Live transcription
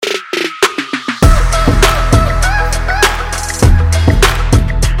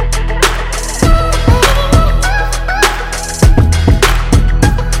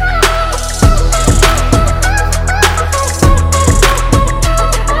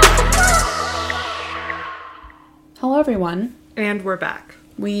everyone. And we're back.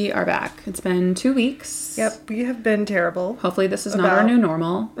 We are back. It's been 2 weeks. Yep, we have been terrible. Hopefully this is not our new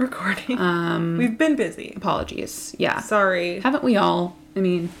normal. Recording. We've been busy. Apologies. Yeah. Sorry. Haven't we all? I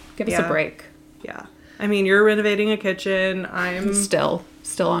mean, give us a break. Yeah. I mean, you're renovating a kitchen. I'm still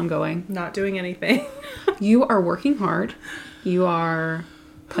ongoing. Not doing anything. You are working hard. You are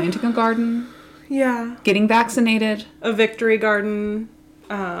planting a garden. Yeah. Getting vaccinated. A victory garden.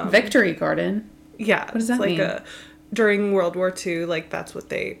 Victory garden? Yeah. What does that mean? During World War II, like, that's what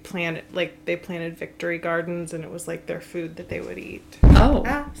they planted. Like, they planted victory gardens, and it was, like, their food that they would eat.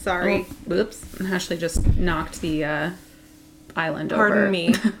 Oh. Sorry. Oh, oops. Ashley just knocked the island over. Pardon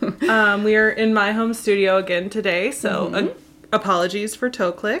me. We are in my home studio again today, so apologies for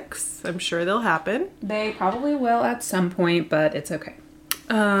toe clicks. I'm sure they'll happen. They probably will at some point, but it's okay.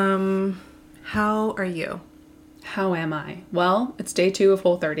 How are you? How am I? Well, it's day 2 of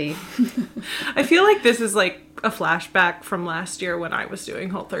Whole30. I feel like this is like a flashback from last year when I was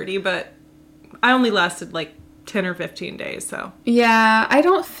doing Whole30, but I only lasted like 10 or 15 days, so. Yeah, I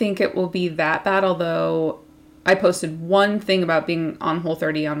don't think it will be that bad, although I posted one thing about being on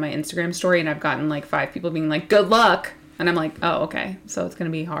Whole30 on my Instagram story, and I've gotten like 5 people being like, good luck. And I'm like, oh, okay. So it's going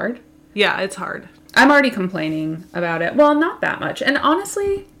to be hard? Yeah, it's hard. I'm already complaining about it. Well, not that much. And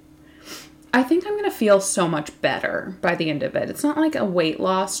honestly, I think I'm going to feel so much better by the end of it. It's not like a weight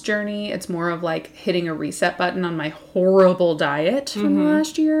loss journey. It's more of like hitting a reset button on my horrible diet from the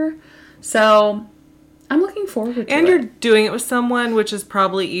last year. So I'm looking forward to it. And you're doing it with someone, which is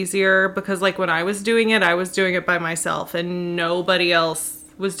probably easier because like when I was doing it by myself and nobody else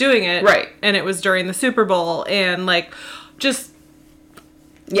was doing it. Right. And it was during the Super Bowl and like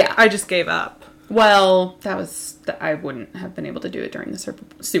I just gave up. Well, I wouldn't have been able to do it during the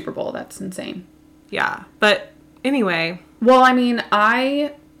Super Bowl. That's insane. Yeah. But anyway. Well, I mean,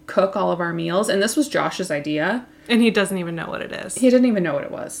 I cook all of our meals, and this was Josh's idea. And he doesn't even know what it is. He didn't even know what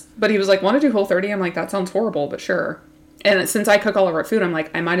it was. But he was like, want to do Whole30? I'm like, that sounds horrible, but sure. And since I cook all of our food, I'm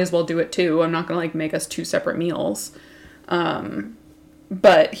like, I might as well do it too. I'm not going to like make us 2 separate meals.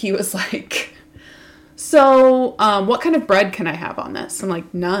 But he was like, so what kind of bread can I have on this? I'm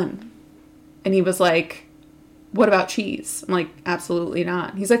like, none. And he was like, what about cheese? I'm like, absolutely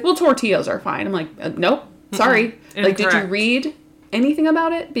not. He's like, well, tortillas are fine. I'm like, nope, sorry. Like, did you read anything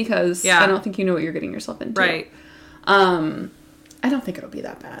about it? Because I don't think you know what you're getting yourself into. Right. I don't think it'll be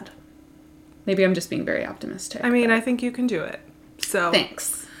that bad. Maybe I'm just being very optimistic. I mean, I think you can do it. So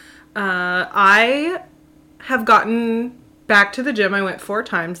thanks. I have gotten back to the gym. I went 4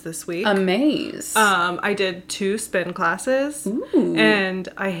 times this week. Amaze. I did 2 spin classes. Ooh. And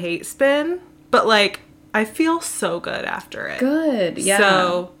I hate spin, but like I feel so good after it. Good. Yeah.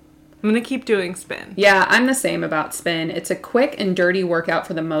 So I'm going to keep doing spin. Yeah, I'm the same about spin. It's a quick and dirty workout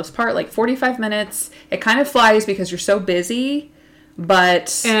for the most part, like 45 minutes. It kind of flies because you're so busy,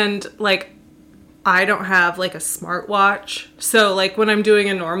 but... And, like, I don't have, like, a smartwatch. So, like, when I'm doing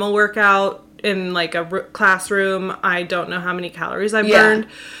a normal workout in, like, a classroom, I don't know how many calories I've burned.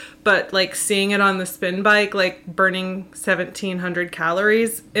 But, like, seeing it on the spin bike, like, burning 1,700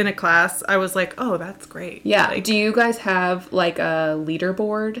 calories in a class, I was like, oh, that's great. Yeah. Like, do you guys have, like, a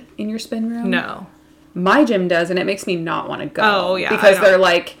leaderboard in your spin room? No. My gym does, and it makes me not want to go. Oh, yeah. Because they're,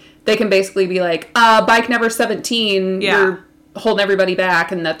 like, they can basically be like, bike number 17, you're holding everybody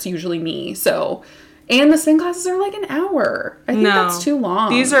back, and that's usually me. So, and the spin classes are, like, an hour. I think that's too long.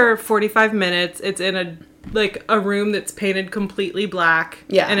 These are 45 minutes. It's in a room that's painted completely black.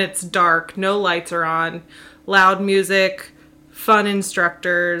 Yeah. And it's dark. No lights are on. Loud music. Fun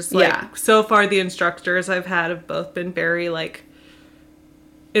instructors. Like, so far the instructors I've had have both been very, like,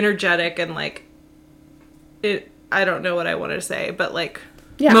 energetic and, like, I don't know what I want to say, but, like,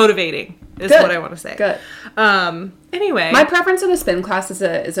 motivating is what I want to say. Good. Anyway. My preference in a spin class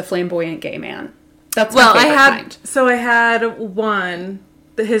is a flamboyant gay man. That's my favorite kind. So I had one...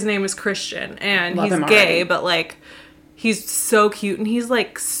 His name is Christian, and he's gay, but, like, he's so cute, and he's,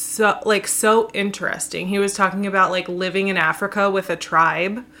 so interesting. He was talking about, like, living in Africa with a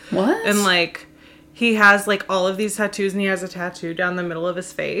tribe. What? And, like, he has, like, all of these tattoos, and he has a tattoo down the middle of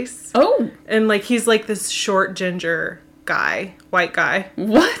his face. Oh. And, like, he's, like, this short ginger guy, white guy.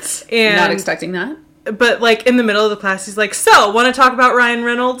 What? And not expecting that. But, like, in the middle of the class, he's like, so, want to talk about Ryan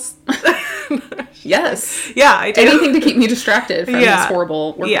Reynolds? Yes. Yeah, I do. Anything to keep me distracted from this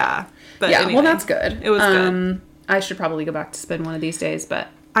horrible work. Yeah. But anyway, well, that's good. It was good. I should probably go back to spin one of these days, but...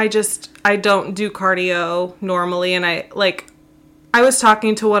 I don't do cardio normally, and I was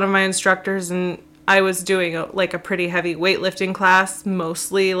talking to one of my instructors, and I was doing a pretty heavy weightlifting class,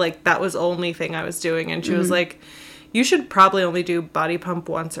 mostly. Like, that was the only thing I was doing, and she was like, you should probably only do body pump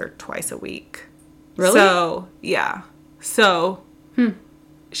once or twice a week. Really? So, yeah. So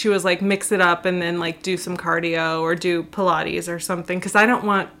she was like, mix it up and then like do some cardio or do Pilates or something. Because I don't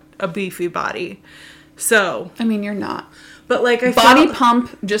want a beefy body. So. I mean, you're not. But like I Body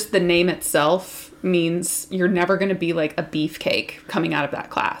pump, just the name itself means you're never going to be like a beefcake coming out of that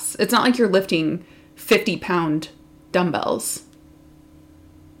class. It's not like you're lifting 50-pound dumbbells.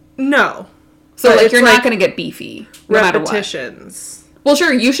 No. So like you're not going to get beefy no repetitions. Matter what. Well,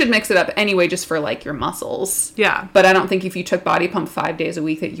 sure, you should mix it up anyway just for like your muscles. Yeah. But I don't think if you took body pump 5 days a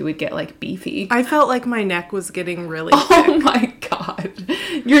week that you would get like beefy. I felt like my neck was getting really thick. Oh my god.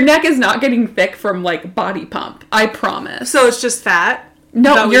 Your neck is not getting thick from like body pump. I promise. So it's just fat?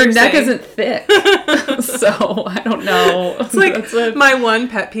 No, your neck isn't thick. So, I don't know. It's like my one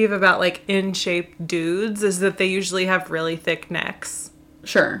pet peeve about like in-shape dudes is that they usually have really thick necks.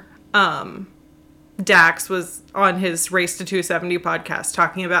 Sure. Dax was on his Race to 270 podcast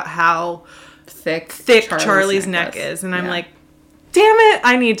talking about how thick Charlie's neck is. And I'm like, damn it,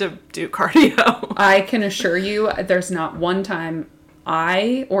 I need to do cardio. I can assure you there's not one time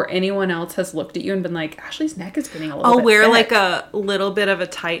I or anyone else has looked at you and been like, Ashley's neck is getting a little bit I'll wear thick. like a little bit of a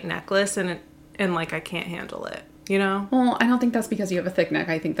tight necklace and like I can't handle it, you know? Well, I don't think that's because you have a thick neck.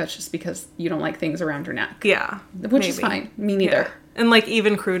 I think that's just because you don't like things around your neck. Yeah. Which is fine. Me neither. Yeah. And like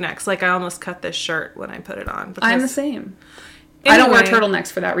even crew necks. Like I almost cut this shirt when I put it on. I'm the same. Anyway, I don't wear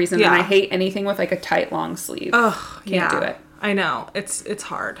turtlenecks for that reason. Yeah. And I hate anything with like a tight long sleeve. Ugh, Can't do it. I know. It's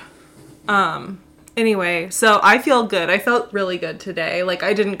hard. Anyway, so I feel good. I felt really good today. Like,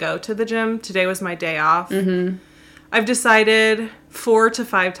 I didn't go to the gym. Today was my day off. Mm-hmm. I've decided 4 to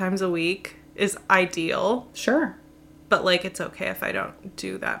 5 times a week is ideal. Sure. But, like, it's okay if I don't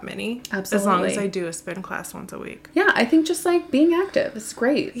do that many. Absolutely. As long as I do a spin class once a week. Yeah, I think just, like, being active is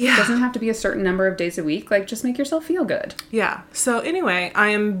great. Yeah. It doesn't have to be a certain number of days a week. Like, just make yourself feel good. Yeah. So, anyway, I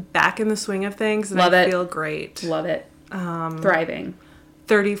am back in the swing of things. And Love I it. feel great. Love it. Thriving.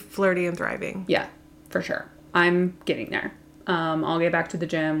 30, flirty, and thriving. Yeah, for sure. I'm getting there. I'll get back to the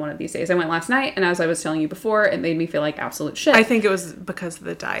gym one of these days. I went last night, and as I was telling you before, it made me feel like absolute shit. I think it was because of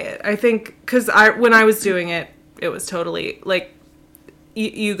the diet. I think, because when I was doing it, it was totally, like,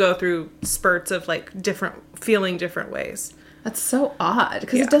 you go through spurts of, like, feeling different ways. That's so odd,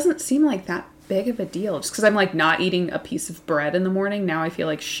 because it doesn't seem like that big of a deal. Just because I'm, like, not eating a piece of bread in the morning, now I feel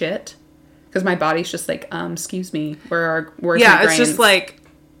like shit. Because my body's just like, excuse me, where's my grains? Yeah, it's just, like,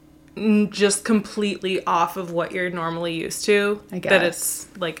 just completely off of what you're normally used to. I guess. That it's,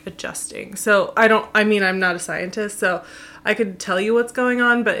 like, adjusting. So, I'm not a scientist, so I could tell you what's going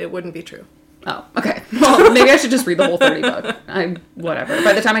on, but it wouldn't be true. Oh, okay. Well, maybe I should just read the whole 30 book. Whatever.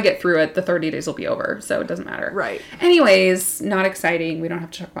 By the time I get through it, the 30 days will be over, so it doesn't matter. Right. Anyways, not exciting. We don't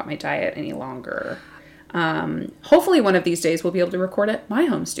have to talk about my diet any longer. Hopefully one of these days we'll be able to record at my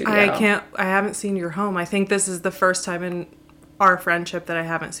home studio. I haven't seen your home. I think this is the first time in our friendship that I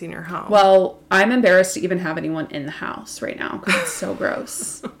haven't seen your home. Well, I'm embarrassed to even have anyone in the house right now because it's so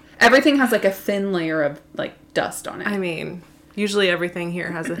gross. Everything has like a thin layer of like dust on it. I mean, usually everything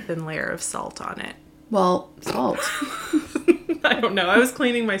here has a thin layer of salt on it. Well, salt. I don't know. I was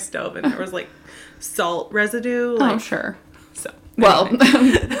cleaning my stove and there was like salt residue. Oh, sure. So. Well,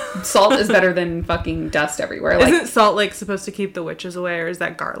 salt is better than fucking dust everywhere. Like, isn't salt like supposed to keep the witches away, or is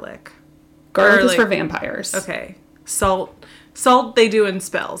that garlic? Garlic is for vampires. Okay. Salt they do in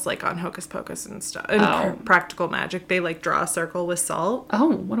spells, like on Hocus Pocus and stuff. And Practical Magic, they like draw a circle with salt. Oh,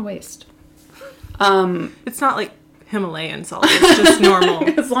 what a waste. It's not like Himalayan salt. It's just normal.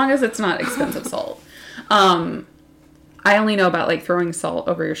 As long as it's not expensive salt. I only know about like throwing salt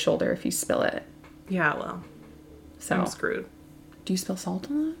over your shoulder if you spill it. Yeah, well, so I'm screwed. Do you spill salt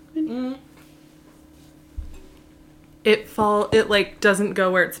on that? It like doesn't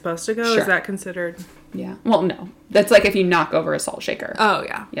go where it's supposed to go. Sure. Is that considered? Yeah. Well, no. That's like if you knock over a salt shaker. Oh,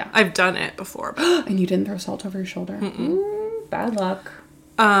 yeah. Yeah. I've done it before. But... And you didn't throw salt over your shoulder? Ooh, bad luck.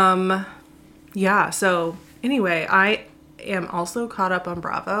 Yeah. So anyway, I am also caught up on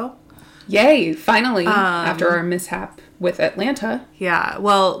Bravo. Yay. Finally. After our mishap with Atlanta. Yeah.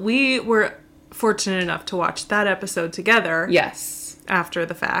 Well, we were fortunate enough to watch that episode together. Yes. After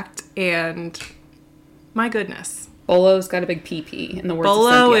the fact. And my goodness. Bolo's got a big pee-pee in the words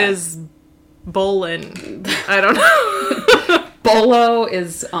Bolo of Cynthia. is bowling. I don't know. Bolo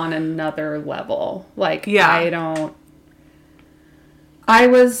is on another level. Like, yeah. I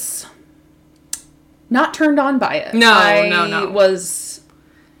was not turned on by it. No. I was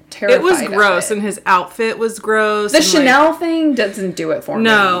terrified. It was gross, and his outfit was gross. The Chanel thing doesn't do it for me.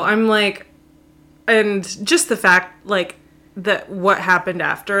 No, I'm like, and just the fact, like, that what happened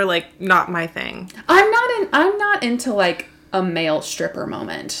after, like, not my thing. I'm not into like a male stripper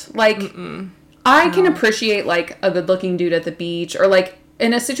moment. Like, I can appreciate, like, a good-looking dude at the beach, or, like,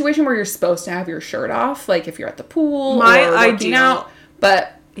 in a situation where you're supposed to have your shirt off, like, if you're at the pool or working out.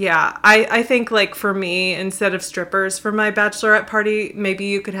 But... Yeah, I think, like, for me, instead of strippers for my bachelorette party, maybe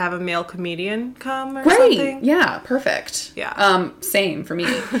you could have a male comedian come or something. Yeah, perfect. Yeah. Same for me.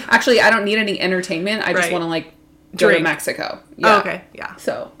 Actually, I don't need any entertainment. I just want to, like, go to Mexico. Yeah. Oh, okay, yeah.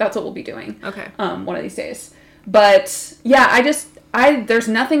 So, that's what we'll be doing. Okay. One of these days. But, yeah, there's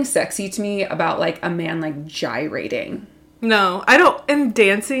nothing sexy to me about, like, a man, like, gyrating. No, I don't, and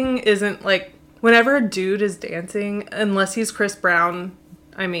dancing isn't, like, whenever a dude is dancing, unless he's Chris Brown...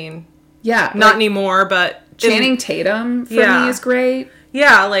 I mean, yeah, not anymore, but... Channing Tatum, for me, is great.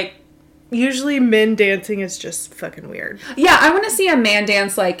 Yeah, like, usually men dancing is just fucking weird. Yeah, I want to see a man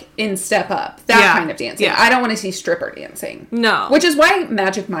dance, like, in Step Up. That kind of dancing. Yeah. I don't want to see stripper dancing. No. Which is why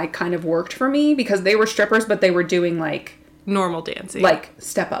Magic Mike kind of worked for me, because they were strippers, but they were doing, like... normal dancing. Like,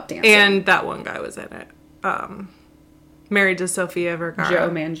 Step Up dancing. And that one guy was in it. Married to Sofia Vergara. Joe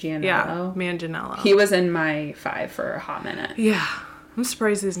Manganiello. Yeah, Manganiello. He was in my 5 for a hot minute. Yeah. I'm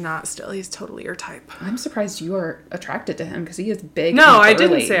surprised he's not still. He's totally your type. I'm surprised you are attracted to him because he is big. No, I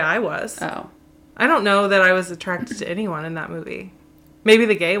didn't say I was. Oh. I don't know that I was attracted to anyone in that movie. Maybe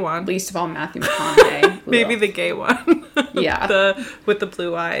the gay one. Least of all, Matthew McConaughey. Maybe the gay one. Yeah. With the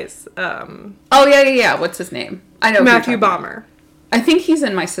blue eyes. Oh, yeah. What's his name? I know. Matthew Bomber. I think he's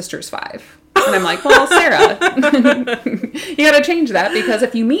in my sister's 5. And I'm like, well, Sarah, you got to change that because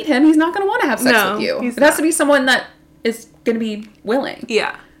if you meet him, he's not going to want to have sex with you. It has to be someone that is going to be willing.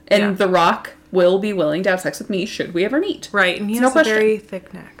 Yeah. And The Rock will be willing to have sex with me should we ever meet. Right. And he has a very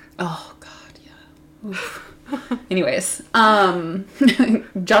thick neck. Oh, God, yeah. Anyways,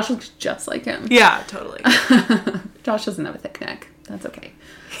 Josh looks just like him. Yeah, totally. Josh doesn't have a thick neck. That's okay.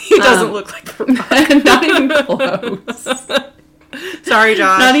 He doesn't look like The Rock. Not even close. Sorry,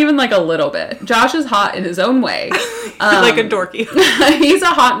 Josh. Not even like a little bit. Josh is hot in his own way. Like a dorky. He's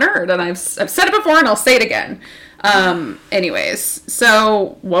a hot nerd, and I've said it before, and I'll say it again. Anyways,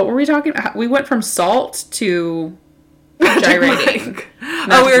 so what were we talking about? We went from salt to gyrating.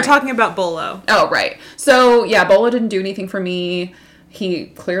 We were talking about Bolo. Oh, right. So, yeah, Bolo didn't do anything for me. He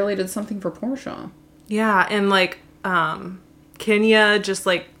clearly did something for Portia. Yeah, and, like, Kenya just,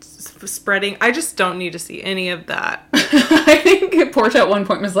 like, spreading. I just don't need to see any of that. I think Portia at one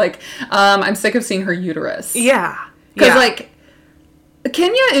point was like, I'm sick of seeing her uterus. Yeah. Because, like,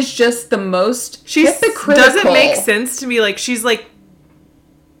 Kenya is just the most hypocritical. Doesn't make sense to me. Like, she's like,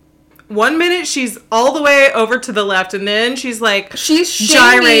 one minute she's all the way over to the left, and then she's like, she's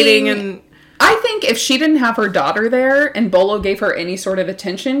gyrating. And I think if she didn't have her daughter there and Bolo gave her any sort of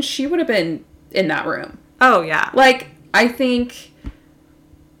attention, she would have been in that room. Oh, yeah. Like, I think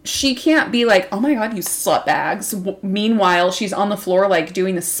she can't be like, oh my God, you slut bags. Meanwhile, she's on the floor, like,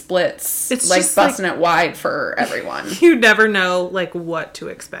 doing the splits. It's like, busting it wide for everyone. You never know, like, what to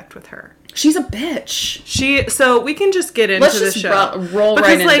expect with her. She's a bitch. So we can just get into the show. Let's just roll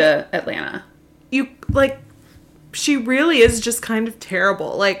right into Atlanta. She really is just kind of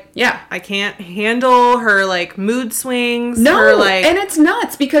terrible. Like, yeah. I can't handle her, like, mood swings. No, and it's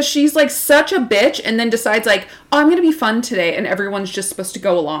nuts because she's, like, such a bitch and then decides, like, oh, I'm going to be fun today, and everyone's just supposed to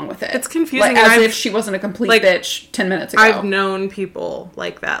go along with it. It's confusing. Like, as if she wasn't a complete bitch 10 minutes ago. I've known people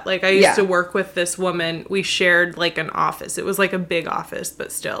like that. Like, I used to work with this woman. We shared, like, an office. It was, like, a big office,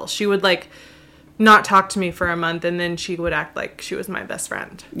 but still. She would, like, not talk to me for a month, and then she would act like she was my best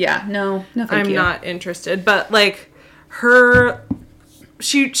friend. Yeah, no, thank I'm you. not interested. But, like,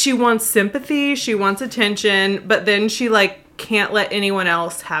 she wants sympathy, she wants attention, but then she, like, can't let anyone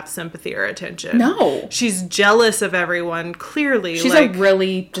else have sympathy or attention. No. She's jealous of everyone, clearly. She's a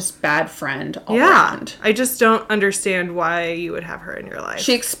really just bad friend all around. I just don't understand why you would have her in your life.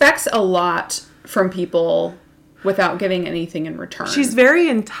 She expects a lot from people without giving anything in return. She's very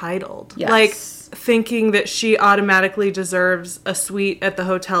entitled. Yes. Like, thinking that she automatically deserves a suite at the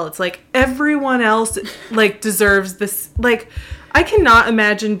hotel. It's like, everyone else, like, deserves this. Like, I cannot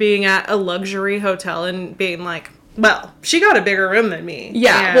imagine being at a luxury hotel and being like, well, she got a bigger room than me.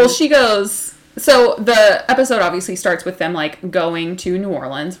 Yeah, well, she goes... So, the episode obviously starts with them, like, going to New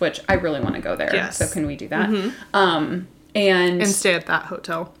Orleans, which I really want to go there. Yes. So, can we do that? Mm-hmm. And stay at that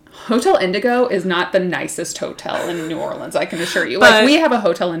hotel. Hotel Indigo is not the nicest hotel in New Orleans, I can assure you. Like, we have a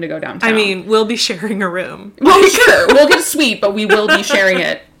Hotel Indigo downtown. I mean, we'll be sharing a room. Well, sure. We'll get a suite, but we will be sharing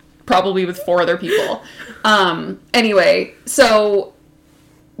it probably with 4 other people. Anyway, so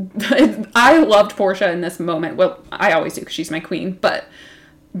I loved Portia in this moment. Well, I always do because she's my queen. But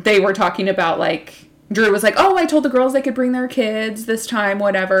they were talking about, like, Drew was like, oh, I told the girls they could bring their kids this time,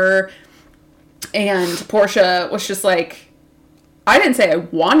 whatever. And Portia was just like, I didn't say I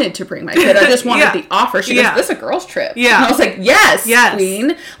wanted to bring my kid. I just wanted the offer. She goes, this is a girl's trip. Yeah. And I was like, yes,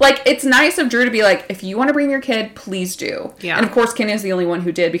 queen. Like, it's nice of Drew to be like, if you want to bring your kid, please do. Yeah. And of course, Kenya's the only one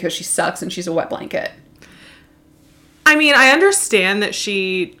who did because she sucks and she's a wet blanket. I mean, I understand that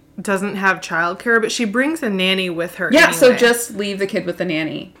she doesn't have childcare, but she brings a nanny with her anyway. So just leave the kid with the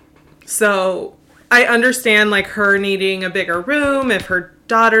nanny. So I understand, like, her needing a bigger room if her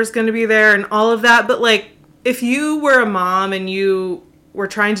daughter's going to be there and all of that, but, like, if you were a mom and you were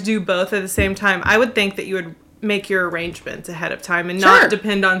trying to do both at the same time, I would think that you would make your arrangements ahead of time and not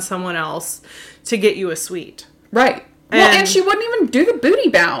depend on someone else to get you a suite. Right. And she wouldn't even do the booty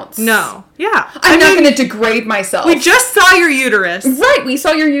bounce. No. Yeah. I'm not going to degrade myself. We just saw your uterus. Right. We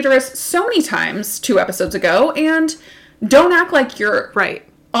saw your uterus so many times 2 episodes ago, and don't act like you're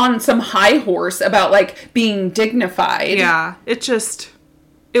on some high horse about, like, being dignified. Yeah.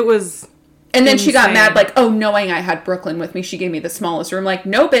 It was... And then insane. She got mad, like, oh, knowing I had Brooklyn with me, she gave me the smallest room. Like,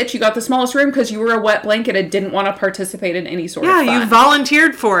 no, bitch, you got the smallest room because you were a wet blanket and didn't want to participate in any sort of fun. Yeah, you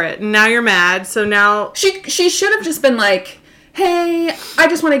volunteered for it, and now you're mad, so now... She should have just been like, hey, I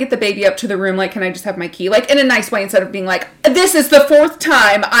just want to get the baby up to the room, like, can I just have my key? Like, in a nice way, instead of being like, this is the 4th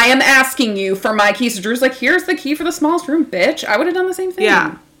time I am asking you for my key. So Drew's like, here's the key for the smallest room, bitch. I would have done the same thing.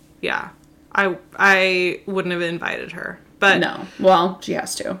 Yeah. I wouldn't have invited her, but... No. Well, she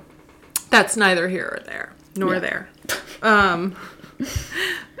has to. That's neither here or there, nor there. So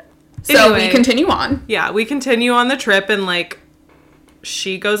anyway, we continue on. Yeah, we continue on the trip, and, like,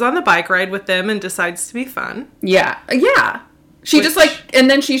 she goes on the bike ride with them and decides to be fun. Yeah. She just, like, and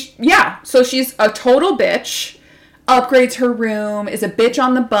then so she's a total bitch, upgrades her room, is a bitch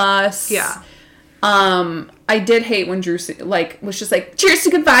on the bus. Yeah. I did hate when Drew, like, was just like, cheers to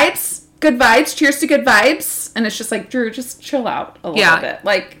good vibes. Good vibes, cheers to good vibes. And it's just like, Drew, just chill out a little bit.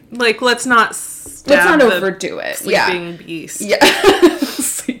 Like, let's not overdo it. Sleeping beast. Yeah.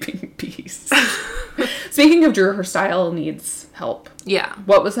 Sleeping beast. Speaking of Drew, her style needs help. Yeah.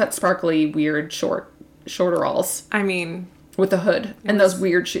 What was that sparkly, weird, shorteralls? I mean... with a hood and those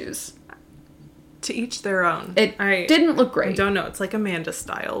weird shoes. To each their own. It didn't look great. I don't know. It's like Amanda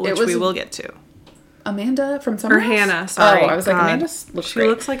style, which we will get to. Amanda from Summer House? Or Hannah, sorry. Oh, I was like, Amanda looks great. She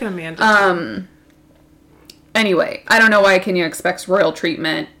looks like an Amanda. Anyway, I don't know why Kenya expects royal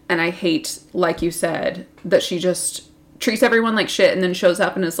treatment, and I hate, like you said, that she just treats everyone like shit and then shows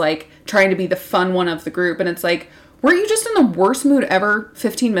up and is, like, trying to be the fun one of the group, and it's like, were you just in the worst mood ever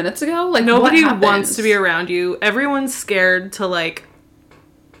 15 minutes ago? Like, nobody wants to be around you. Everyone's scared to, like,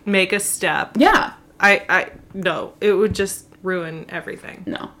 make a step. Yeah. No, it would just ruin everything.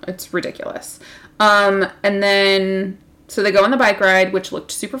 No, it's ridiculous. And then, so they go on the bike ride, which looked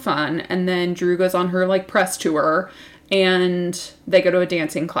super fun. And then Drew goes on her, like, press tour, and they go to a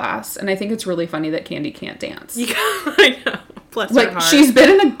dancing class. And I think it's really funny that Candy can't dance. Yeah, I know. Bless her heart. She's been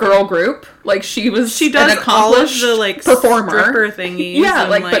in a girl group. Like, she does an accomplished all of the, like, performer. Stripper thingies. Yeah,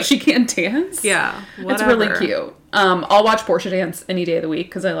 like, but she can't dance. Yeah, whatever. It's really cute. I'll watch Portia dance any day of the week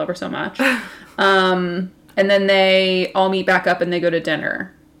because I love her so much. And then they all meet back up and they go to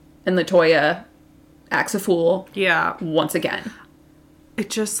dinner. And LaToya acts a fool. Yeah. Once again. It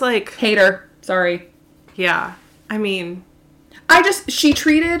just, like... Hater. Sorry. Yeah. I mean... She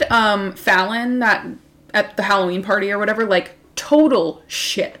treated Fallon at the Halloween party or whatever, like, total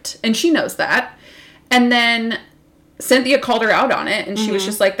shit. And she knows that. And then Cynthia called her out on it. And she was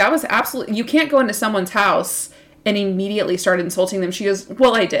just like, that was absolutely... You can't go into someone's house and immediately start insulting them. She goes,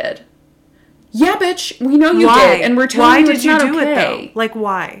 well, I did. Yeah, bitch, we know you did, and we're telling you it's not okay. Why did you do it, though? Like,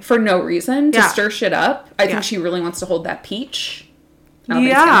 why? For no reason, to stir shit up. I think she really wants to hold that peach. I don't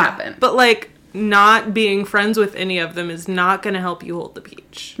think it's gonna happen. But, like, not being friends with any of them is not gonna help you hold the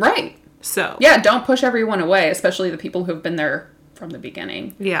peach. Right. So. Yeah, don't push everyone away, especially the people who've been there from the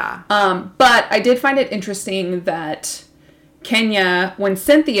beginning. Yeah. But I did find it interesting that Kenya, when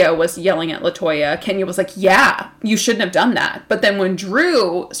Cynthia was yelling at LaToya, Kenya was like, yeah, you shouldn't have done that. But then when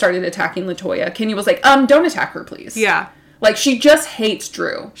Drew started attacking LaToya, Kenya was like, don't attack her, please. Yeah. Like, she just hates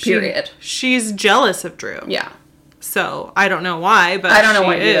Drew, period. She's jealous of Drew. Yeah. So, I don't know why, but I don't know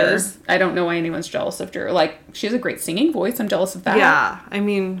why either. Either. I don't know why anyone's jealous of Drew. Like, she has a great singing voice. I'm jealous of that. Yeah. I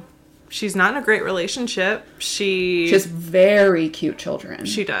mean, she's not in a great relationship. She has very cute children.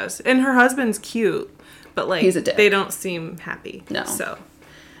 She does. And her husband's cute. But, like, he's a dick. They don't seem happy. No. So.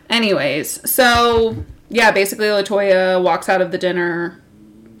 Anyways, so, yeah, basically LaToya walks out of the dinner.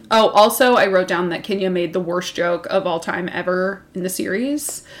 Oh, also, I wrote down that Kenya made the worst joke of all time ever in the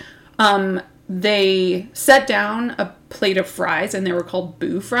series. They set down a plate of fries, and they were called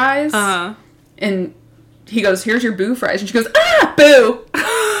boo fries. Uh-huh. And he goes, here's your boo fries. And she goes, ah, boo!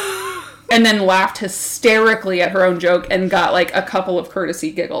 and then laughed hysterically at her own joke and got, like, a couple of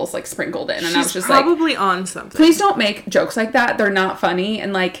courtesy giggles, like, sprinkled in. And I was just probably on something. Please don't make jokes like that. They're not funny.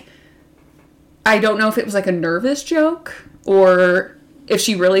 And, like, I don't know if it was, like, a nervous joke or if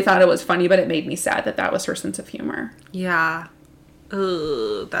she really thought it was funny, but it made me sad that that was her sense of humor. Yeah.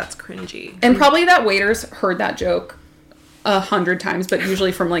 Ugh, that's cringy. And probably that waiter's heard that joke 100 times, but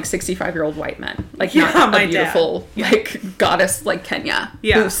usually from, like, 65-year-old white men. Like, not a beautiful, like, goddess like Kenya.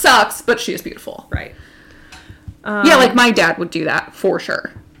 Yeah. Who sucks, but she is beautiful. Right. Yeah, like, my dad would do that, for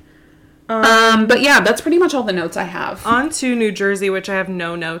sure. But yeah, that's pretty much all the notes I have. On to New Jersey, which I have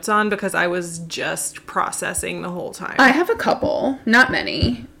no notes on because I was just processing the whole time. I have a couple. Not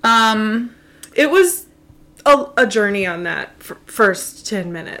many. It was a journey on that first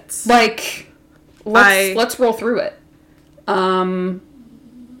 10 minutes. Like, let's roll through it.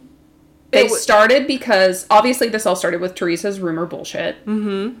 They started because, obviously, this all started with Theresa's rumor bullshit.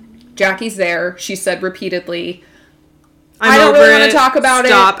 Mm-hmm. Jackie's there. She said repeatedly, I don't really want to talk about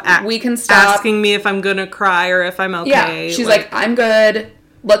it. We can stop. Asking me if I'm going to cry or if I'm okay. Yeah. She's like, I'm good.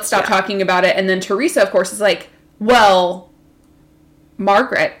 Let's stop talking about it. And then Theresa, of course, is like, well,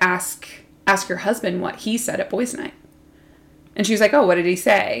 Margaret, ask your husband what he said at boys' night. And she was like, oh, what did he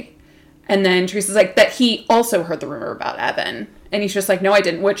say? And then Theresa's like, that he also heard the rumor about Evan. And he's just like, no, I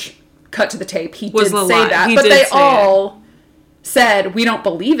didn't. Which, cut to the tape, he did say that. But they all said, we don't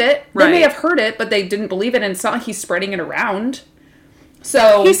believe it. They may have heard it, but they didn't believe it. And it's not like he's spreading it around.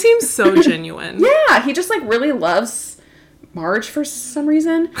 So he seems so genuine. Yeah, he just, like, really loves Marge for some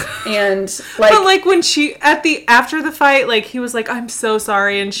reason. And, like... But, like, when after the fight, like, he was like, I'm so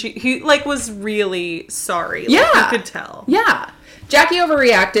sorry. And he, like, was really sorry. Like, yeah. you could tell. Yeah. Jackie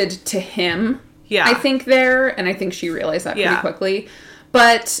overreacted to him. Yeah. I think there. And I think she realized that pretty quickly.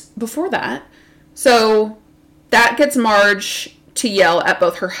 But before that, so that gets Marge to yell at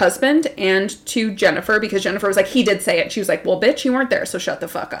both her husband and to Jennifer, because Jennifer was like, he did say it. She was like, well, bitch, you weren't there, so shut the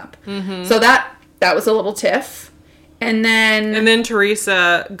fuck up. Mm-hmm. So that was a little tiff. And then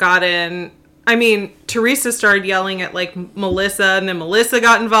Theresa got in. I mean, Theresa started yelling at, like, Melissa, and then Melissa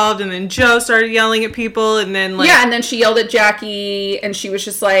got involved, and then Joe started yelling at people, and then, like... Yeah, and then she yelled at Jackie, and she was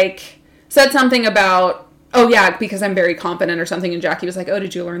just, like, said something about, oh, yeah, because I'm very competent or something, and Jackie was like, oh,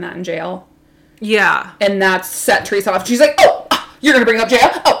 did you learn that in jail? Yeah. And that set Theresa off. She's like, oh, you're going to bring up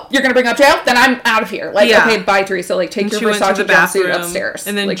jail? Oh, you're going to bring up jail? Then I'm out of here. Like, okay, bye, Theresa. Like, take your Versace jumpsuit upstairs.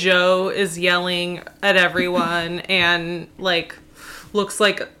 And then, like, Joe is yelling at everyone and, like, looks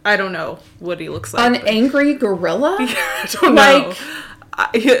like, I don't know what he looks like. An angry gorilla? Yeah, I don't know.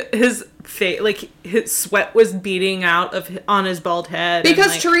 His face, like, his sweat was beating out on his bald head. Because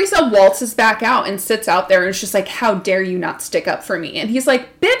and, like, Theresa waltzes back out and sits out there and is just like, how dare you not stick up for me? And he's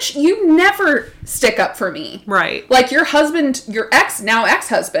like, bitch, you never stick up for me. Right. Like, your husband, your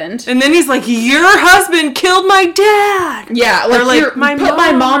ex-husband. And then he's like, your husband killed my dad. Yeah, like, put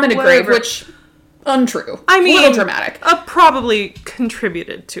my mom in a grave, which... Untrue. I mean, a little dramatic. Probably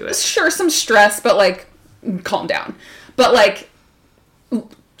contributed to it. Sure, some stress, but, like, calm down. But, like,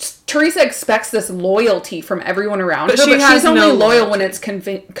 Theresa expects this loyalty from everyone around her, but she's only loyal when it's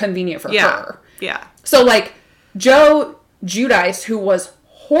convenient for her. Yeah. So, like, Joe Giudice, who was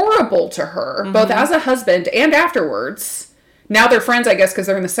horrible to her, both as a husband and afterwards, now they're friends, I guess, because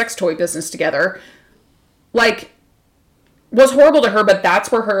they're in the sex toy business together, like... was horrible to her, but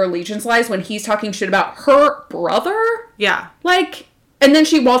that's where her allegiance lies when he's talking shit about her brother. Yeah. Like, and then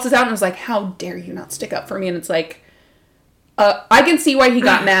she waltzes out and was like, how dare you not stick up for me? And it's like, I can see why he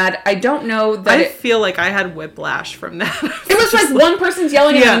got mad. I don't know that I feel like I had whiplash from that. It was like one person's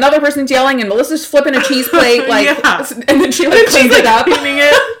yelling and another person's yelling and Melissa's flipping a cheese plate, like, and then she, like, cleans it up. Cleaning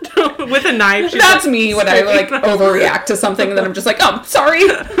it with a knife. That's like, me when I, like, overreact to something and then I'm just like, oh, sorry.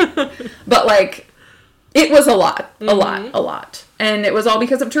 But, like... It was a lot. And it was all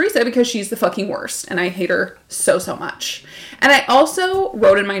because of Theresa, because she's the fucking worst. And I hate her so, so much. And I also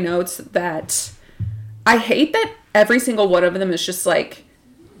wrote in my notes that I hate that every single one of them is just like,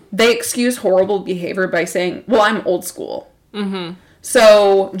 they excuse horrible behavior by saying, well, I'm old school. Mm-hmm.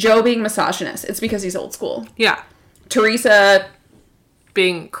 So Joe being misogynist, it's because he's old school. Yeah. Theresa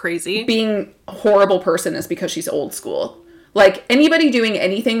being crazy. Being a horrible person is because she's old school. Like, anybody doing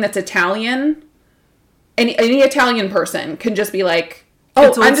anything that's Italian... Any Italian person can just be like,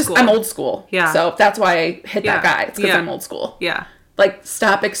 oh, I'm old school. Yeah. So that's why I hit that guy. It's because I'm old school. Yeah. Like,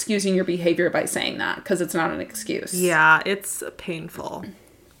 stop excusing your behavior by saying that, because it's not an excuse. Yeah, it's painful.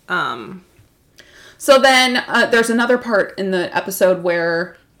 So then there's another part in the episode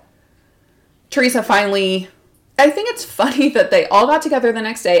where Theresa finally... I think it's funny that they all got together the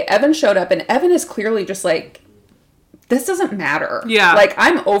next day. Evan showed up, and Evan is clearly just, like, this doesn't matter. Yeah. Like,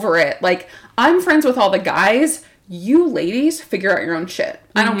 I'm over it. Like, I'm friends with all the guys. You ladies figure out your own shit.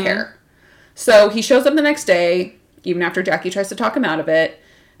 I don't care. So he shows up the next day, even after Jackie tries to talk him out of it,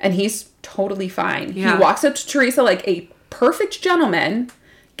 and he's totally fine. Yeah. He walks up to Theresa like a perfect gentleman,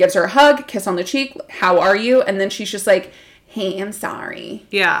 gives her a hug, kiss on the cheek, how are you? And then she's just like, hey, I'm sorry.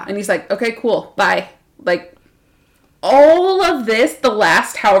 Yeah. And he's like, okay, cool, bye. Like, all of this, the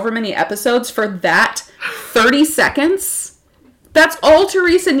last however many episodes for that 30 seconds, that's all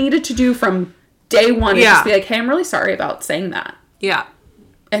Theresa needed to do from day one. Yeah. Just be like, hey, I'm really sorry about saying that. Yeah.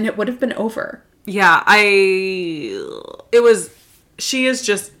 And it would have been over. Yeah, she is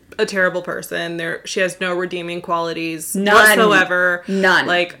just a terrible person. She has no redeeming qualities whatsoever. None.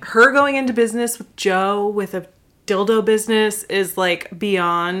 Like, her going into business with Joe with a dildo business is, like,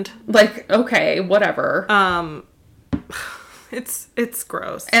 beyond. Like, okay, whatever. It's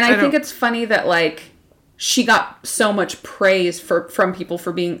gross. And I think it's funny that, like, she got so much praise from people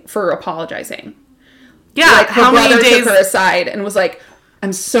for apologizing. Yeah, like, her brother took her aside and was like,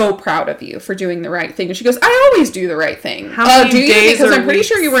 I'm so proud of you for doing the right thing. And she goes, I always do the right thing. How many days because I'm pretty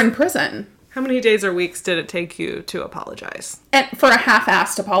sure you were in prison. How many days or weeks did it take you to apologize? And for a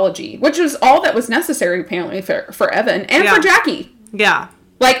half-assed apology, which was all that was necessary, apparently, for Evan and for Jackie. Yeah.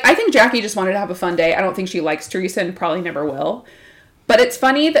 Like, I think Jackie just wanted to have a fun day. I don't think she likes Theresa and probably never will. But it's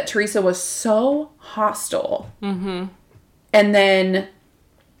funny that Theresa was so hostile. Mm-hmm. And then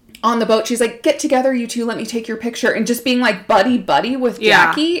on the boat, she's like, get together, you two, let me take your picture. And just being like buddy with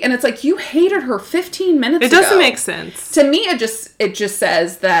Jackie. And it's like, you hated her 15 minutes ago. It doesn't make sense. To me, it just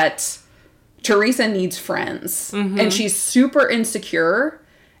says that Theresa needs friends. Mm-hmm. And she's super insecure.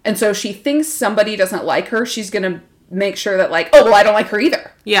 And so she thinks somebody doesn't like her. She's going to make sure that, like, oh, well, I don't like her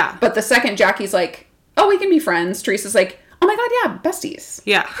either. Yeah. But the second Jackie's like, oh, we can be friends, Teresa's like, oh my god, yeah, besties.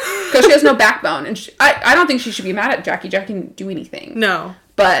 Yeah. Because she has no backbone. And I don't think she should be mad at Jackie. Jackie didn't do anything. No.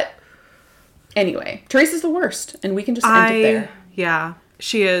 But anyway, Teresa's the worst. And we can just end it there. Yeah,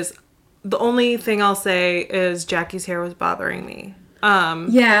 she is. The only thing I'll say is Jackie's hair was bothering me.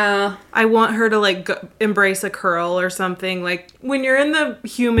 Yeah. I want her to, like, embrace a curl or something. Like, when you're in the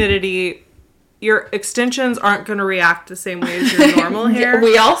humidity, your extensions aren't going to react the same way as your normal hair.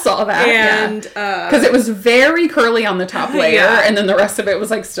 We all saw that. And, because it was very curly on the top layer, and then the rest of it was,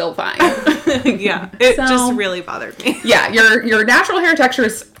 like, still fine. Yeah. It just really bothered me. Yeah. Your natural hair texture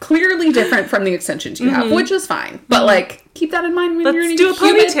is clearly different from the extensions you have, which is fine. But, like, keep that in mind when you're in a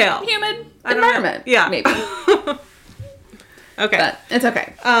humid environment. Yeah. Maybe. Okay. But it's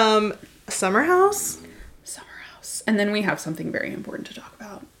okay. Summer House. And then we have something very important to talk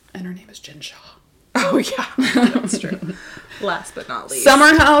about. And her name is Jen Shaw. Oh, yeah. That's true. Last but not least.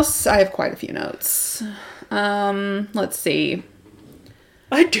 Summer House. I have quite a few notes. Let's see.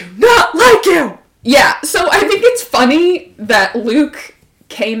 I do not like you! Yeah, so I think it's funny that Luke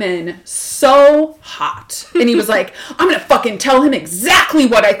came in so hot. And he was like, I'm gonna fucking tell him exactly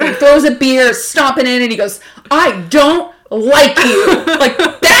what I think. Throws a beer, stomping in, and he goes, I don't like you. Like,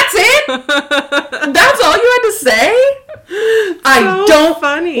 that's it? That's all you had to say? I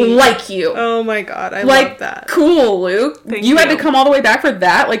don't like you. Oh my god, I love that. Cool, Luke. Thank you had to come all the way back for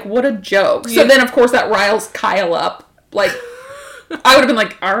that? Like, what a joke. So then, of course, that riles Kyle up. Like, I would have been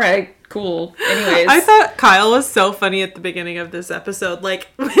like, all right, cool. Anyways. I thought Kyle was so funny at the beginning of this episode. Like,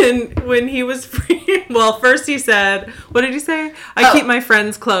 when he was free. Well, first he said, what did he say? I keep my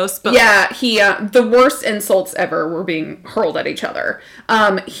friends close. But yeah, he, the worst insults ever were being hurled at each other.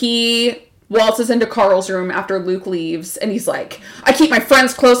 He waltzes into Carl's room after Luke leaves, and he's like, I keep my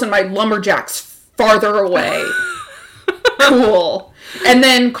friends close and my lumberjacks farther away. Cool. And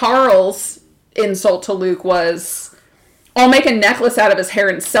then Carl's insult to Luke was, I'll make a necklace out of his hair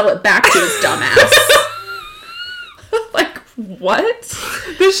and sell it back to his dumbass. Like, what?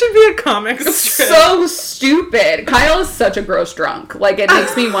 This should be a comic strip. So stupid. Kyle is such a gross drunk. Like, it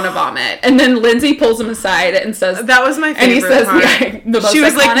makes me want to vomit. And then Lindsay pulls him aside and says... That was my favorite And he says, part. The most she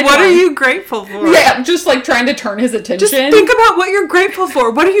was like, what are you grateful for? Yeah, just, like, trying to turn his attention. Just think about what you're grateful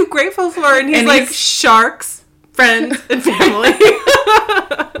for. What are you grateful for? And he's like, sharks, friends, and family.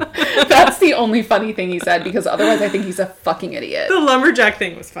 That's the only funny thing he said, because otherwise I think he's a fucking idiot. The lumberjack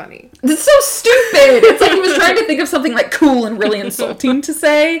thing was funny. It's so stupid. It's like he was trying to think of something, like, cool and really insulting to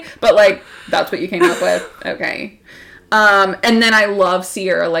say, but, like, that's what you came up with. Okay. And then I love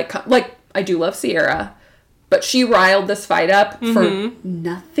Sierra. Like, I do love Sierra, but she riled this fight up for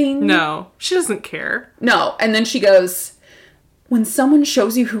nothing. No, she doesn't care. No. And then she goes, when someone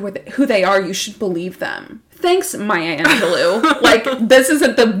shows you who they are, you should believe them. Thanks, Maya Angelou. Like,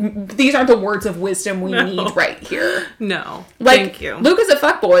 these aren't the words of wisdom we need right here. No. Like, thank you. Luke is a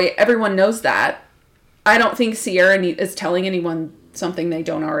fuckboy. Everyone knows that. I don't think Sierra is telling anyone something they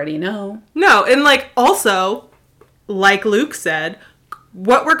don't already know. No, and, like, also, like Luke said,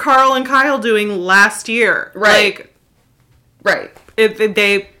 what were Carl and Kyle doing last year? Right. Like,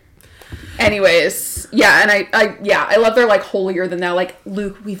 right. Anyways, yeah, and I love their, like, holier than thou. Like,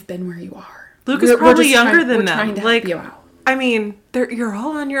 Luke, we've been where you are. Luke is probably younger than them. Trying to help you out. I mean, you're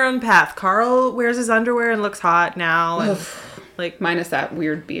all on your own path. Carl wears his underwear and looks hot now. And, like, minus that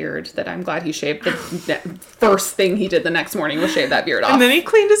weird beard that I'm glad he shaved. The first thing he did the next morning was shave that beard off. And then he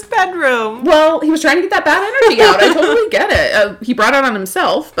cleaned his bedroom. Well, he was trying to get that bad energy out. I totally get it. He brought it on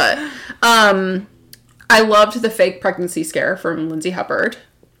himself, but I loved the fake pregnancy scare from Lindsay Hubbard.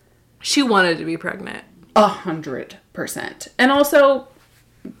 She wanted to be pregnant. 100%. And also,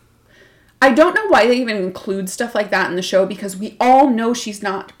 I don't know why they even include stuff like that in the show, because we all know she's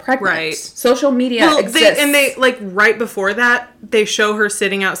not pregnant. Right. Social media exists. They, like, right before that, they show her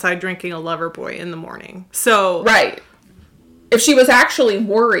sitting outside drinking a Loverboy in the morning. So. Right. If she was actually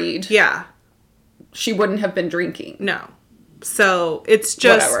worried. Yeah. She wouldn't have been drinking. No. So, it's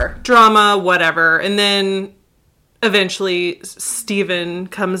just drama, whatever. And then eventually Steven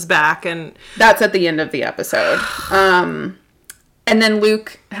comes back and... That's at the end of the episode. And then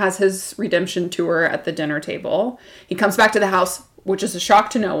Luke has his redemption tour at the dinner table. He comes back to the house, which is a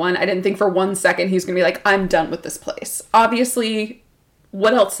shock to no one. I didn't think for 1 second he's going to be like, I'm done with this place. Obviously,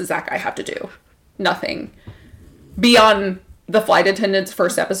 what else does that guy have to do? Nothing. Beyond the flight attendant's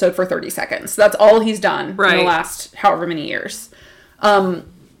first episode for 30 seconds. That's all he's done in the last however many years.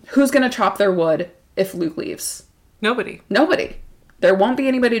 Who's going to chop their wood if Luke leaves? Nobody. There won't be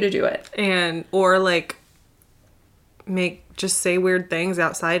anybody to do it. Or, like, just say weird things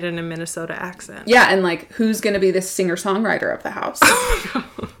outside in a Minnesota accent. Yeah, and, like, who's going to be the singer-songwriter of the house?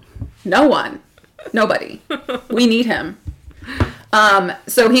 No one. Nobody. We need him.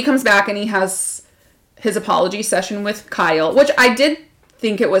 So he comes back and he has his apology session with Kyle, which I did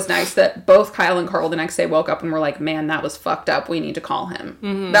think it was nice that both Kyle and Carl the next day woke up and were like, man, that was fucked up. We need to call him.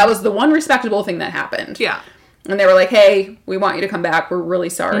 Mm-hmm. That was the one respectable thing that happened. Yeah. And they were like, hey, we want you to come back. We're really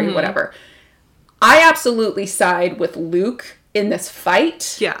sorry, whatever. I absolutely side with Luke in this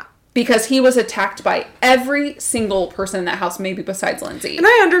fight. Yeah. Because he was attacked by every single person in that house, maybe besides Lindsay. And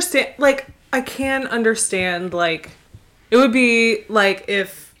I understand, like, I can understand, like, it would be, like,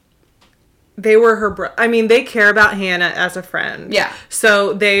 if they were her I mean, they care about Hannah as a friend. Yeah.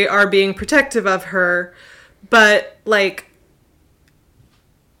 So they are being protective of her. But, like,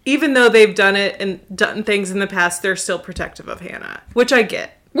 even though they've done it and done things in the past, they're still protective of Hannah. Which I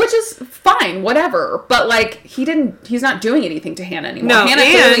get. Which is fine, whatever. But, like, he's not doing anything to Hannah anymore. No, Hannah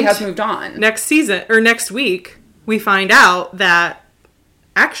clearly has moved on. Next week, we find out that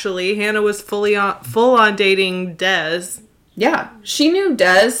actually Hannah was full on dating Des. Yeah. She knew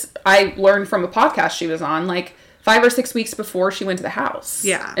Des, I learned from a podcast she was on, like, 5 or 6 weeks before she went to the house.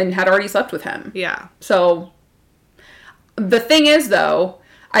 Yeah. And had already slept with him. Yeah. So, the thing is, though,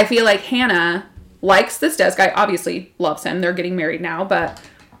 I feel like Hannah likes this Des guy, obviously loves him. They're getting married now, but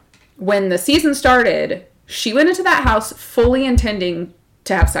when the season started, she went into that house fully intending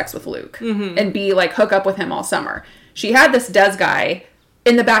to have sex with Luke and be like, hook up with him all summer. She had this Des guy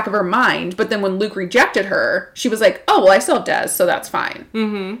in the back of her mind, but then when Luke rejected her, she was like, oh, well, I still have Des, so that's fine.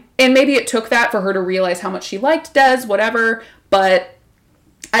 Mm-hmm. And maybe it took that for her to realize how much she liked Des, whatever, but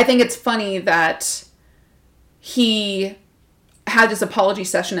I think it's funny that he had this apology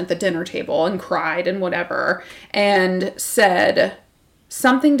session at the dinner table and cried and whatever, and said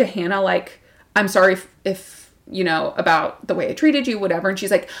something to Hannah like, I'm sorry if you know, about the way I treated you, whatever. And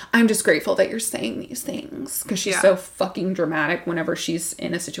she's like, I'm just grateful that you're saying these things. Because she's so fucking dramatic whenever she's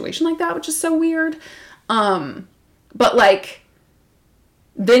in a situation like that, which is so weird. But, like,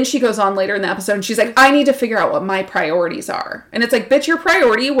 then she goes on later in the episode and she's like, I need to figure out what my priorities are. And it's like, bitch, your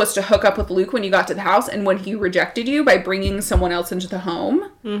priority was to hook up with Luke when you got to the house. And when he rejected you by bringing someone else into the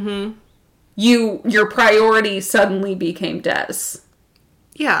home, your priority suddenly became Des.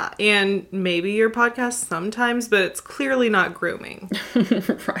 Yeah, and maybe your podcast sometimes, but it's clearly not grooming.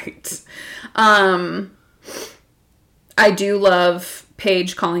 Right. I do love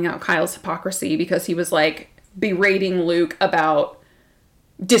Paige calling out Kyle's hypocrisy because he was, like, berating Luke about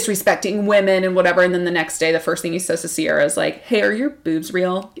disrespecting women and whatever, and then the next day, the first thing he says to Sierra is like, hey, are your boobs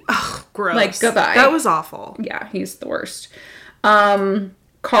real? Ugh, gross. Like, goodbye. That was awful. Yeah, he's the worst.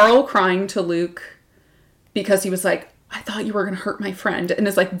 Carl crying to Luke because he was like, I thought you were going to hurt my friend. And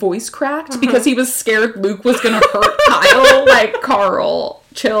his, like, voice cracked because he was scared Luke was going to hurt Kyle. Like, Carl,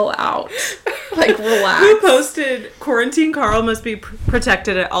 chill out. Like, relax. Who posted, Quarantine Carl must be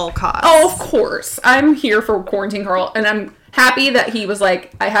protected at all costs? Oh, of course. I'm here for Quarantine Carl. And I'm happy that he was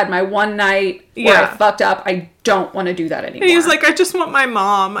like, I had my one night where I fucked up. I don't want to do that anymore. And he was like, I just want my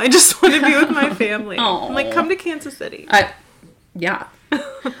mom. I just want to be with my family. I'm like, come to Kansas City. Yeah.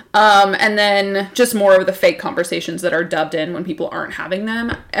 And then just more of the fake conversations that are dubbed in when people aren't having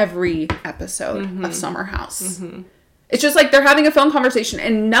them every episode of Summer House. It's just like they're having a phone conversation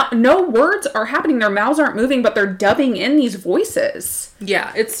and no words are happening. Their mouths aren't moving, but they're dubbing in these voices.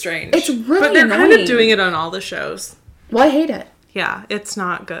 Yeah, it's strange. It's really But they're annoying. kind of doing it on all the shows. Well, I hate it. Yeah, it's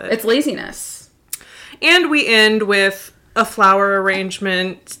not good. It's laziness. And we end with a flower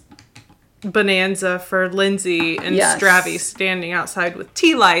arrangement bonanza for Lindsay and Stravy standing outside with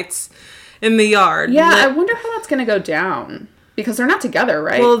tea lights in the yard. Yeah, I wonder how that's going to go down. Because they're not together,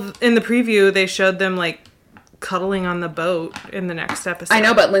 right? Well, in the preview, they showed them, like, cuddling on the boat in the next episode. I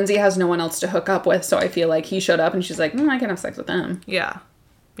know, but Lindsay has no one else to hook up with, so I feel like he showed up and she's like, I can have sex with him. Yeah,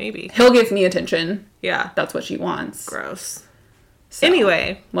 maybe. He'll give me attention. Yeah. That's what she wants. Gross. So,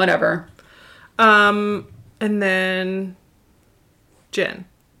 anyway. Whatever. And then Jen.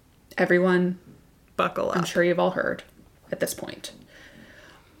 Everyone, buckle up. I'm sure you've all heard at this point.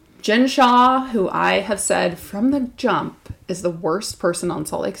 Jen Shaw, who I have said from the jump is the worst person on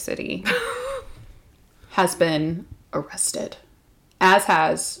Salt Lake City, has been arrested. As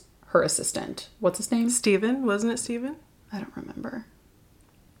has her assistant. What's his name? Steven? Wasn't it Steven? I don't remember.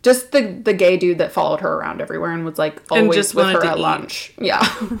 Just the gay dude that followed her around everywhere and was like always just with her at lunch. Yeah.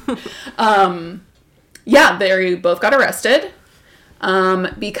 Yeah, they both got arrested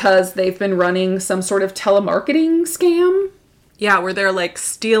because they've been running some sort of telemarketing scam. Yeah, where they're like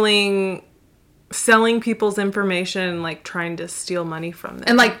selling people's information, like trying to steal money from them.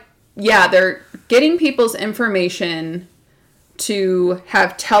 And like, yeah, they're getting people's information to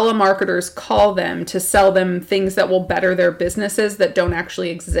have telemarketers call them to sell them things that will better their businesses that don't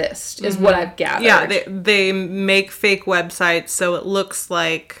actually exist, is what I've gathered. Yeah, they make fake websites so it looks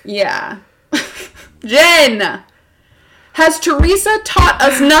like... Yeah. Jen! Has Theresa taught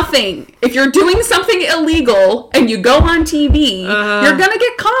us nothing? If you're doing something illegal and you go on TV, you're gonna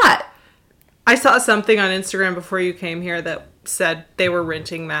get caught. I saw something on Instagram before you came here that said they were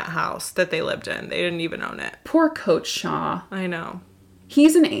renting that house that they lived in. They didn't even own it. Poor Coach Shaw. I know.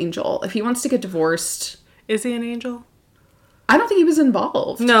 He's an angel. If he wants to get divorced... Is he an angel? I don't think he was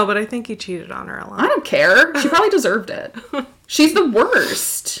involved. No, but I think he cheated on her a lot. I don't care. She probably deserved it. She's the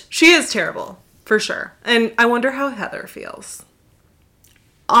worst. She is terrible, for sure. And I wonder how Heather feels.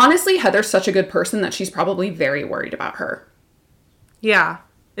 Honestly, Heather's such a good person that she's probably very worried about her. Yeah.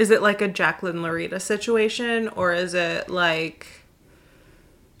 Is it like a Jacqueline Larita situation, or is it like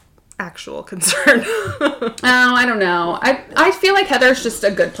actual concern? Oh, I don't know. I feel like Heather's just a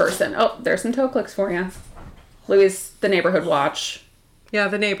good person. Oh, there's some toe clicks for you. Louis, the neighborhood watch. Yeah,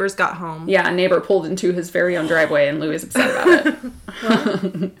 the neighbors got home. Yeah, a neighbor pulled into his very own driveway, and Louis is upset about it.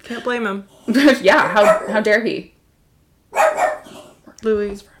 Well, can't blame him. Yeah, how dare he?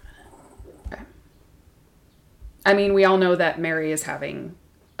 Louis. Okay. I mean, we all know that Mary is having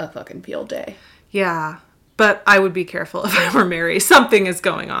a fucking field day. Yeah, but I would be careful if I were Mary. Something is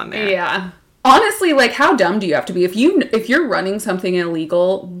going on there. Yeah. Honestly, like, how dumb do you have to be? If you're running something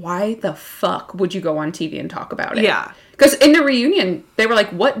illegal, why the fuck would you go on TV and talk about it? Yeah. Because in the reunion, they were like,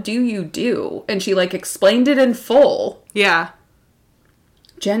 what do you do? And she, like, explained it in full. Yeah.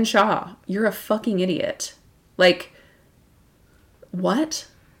 Jen Shaw, you're a fucking idiot. Like, what?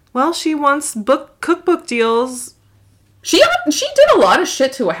 Well, she wants cookbook deals. She did a lot of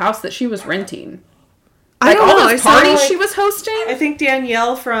shit to a house that she was renting. I don't know. All those parties she was hosting. I think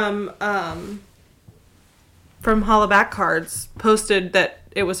Danielle from Hollaback Cards posted that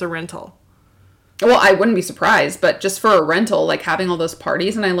it was a rental. Well, I wouldn't be surprised, but just for a rental, like having all those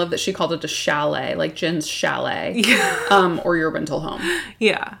parties, and I love that she called it a chalet, like Jen's chalet, or your rental home.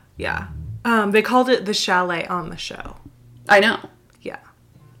 Yeah, yeah. They called it the chalet on the show. I know. Yeah.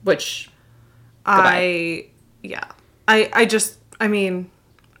 Which, I mean,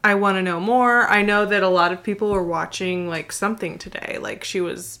 I want to know more. I know that a lot of people were watching, like, something today. Like, she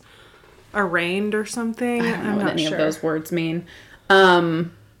was arraigned or something. I don't know what any of those words mean.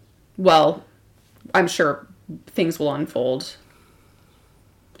 Well, I'm sure things will unfold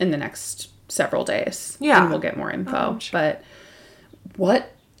in the next several days. Yeah. And we'll get more info. Sure. But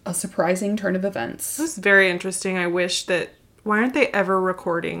what a surprising turn of events. It was very interesting. I wish that... Why aren't they ever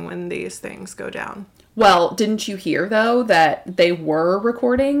recording when these things go down? Well, didn't you hear, though, that they were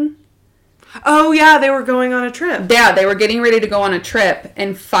recording? Oh, yeah, they were going on a trip. Yeah, they were getting ready to go on a trip,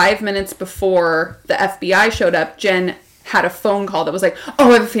 and 5 minutes before the FBI showed up, Jen had a phone call that was like, oh,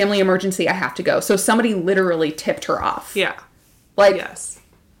 I have a family emergency, I have to go. So somebody literally tipped her off. Yeah. Like, yes.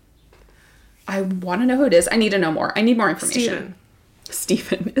 I want to know who it is. I need to know more. I need more information.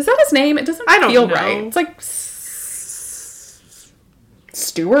 Steven. Is that his name? It doesn't feel right. It's like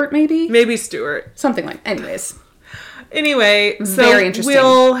Stuart, maybe? Maybe Stuart. Something like... Anyways. Anyway, so very interesting.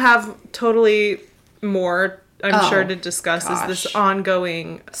 We'll have totally more... I'm sure to discuss as this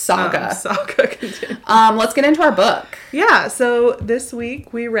ongoing saga continues. Let's get into our book. Yeah, so this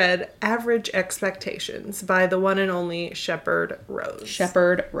week we read Average Expectations by the one and only Shep Rose. Shep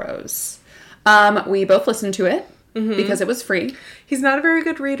Rose. We both listened to it because it was free. He's not a very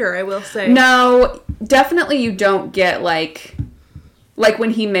good reader, I will say. No, definitely you don't get like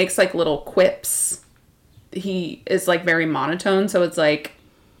when he makes like little quips, he is like very monotone, so it's like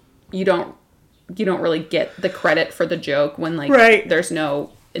you don't really get the credit for the joke when, like, there's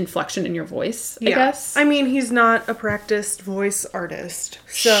no inflection in your voice, I guess. I mean, he's not a practiced voice artist.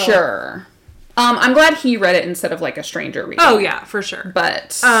 So. Sure. I'm glad he read it instead of, like, a stranger reading. Oh, yeah, for sure.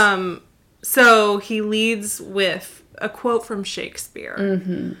 But... So he leads with a quote from Shakespeare.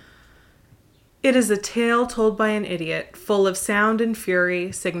 Mm-hmm. It is a tale told by an idiot, full of sound and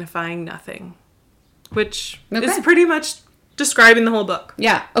fury, signifying nothing. Which is pretty much describing the whole book.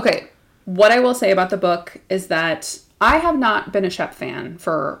 Yeah, okay. What I will say about the book is that I have not been a Shep fan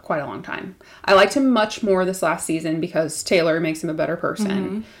for quite a long time. I liked him much more this last season because Taylor makes him a better person.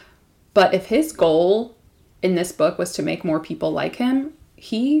 Mm-hmm. But if his goal in this book was to make more people like him,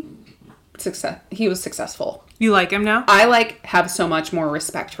 he was successful. You like him now? I have so much more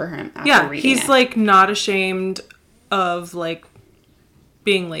respect for him after reading it. He's not ashamed of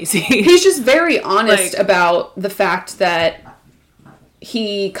being lazy. He's just very honest about the fact that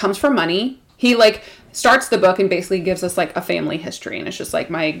he comes from money. He, starts the book and basically gives us, a family history. And it's just,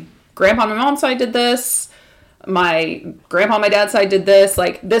 my grandpa on my mom's side did this. My grandpa on my dad's side did this.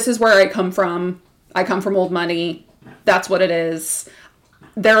 This is where I come from. I come from old money. That's what it is.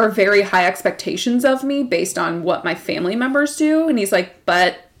 There are very high expectations of me based on what my family members do. And he's like,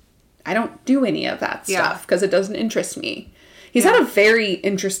 but I don't do any of that stuff because it doesn't interest me. He's had a very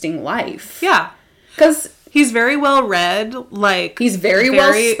interesting life. Yeah. Because... he's very well read, he's very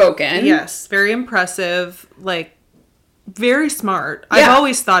well spoken. Yes, very impressive, very smart. Yeah. I've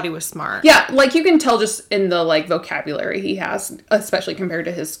always thought he was smart. Yeah, you can tell just in the, vocabulary he has, especially compared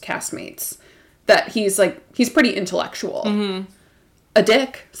to his castmates, that he's pretty intellectual. Mm-hmm. A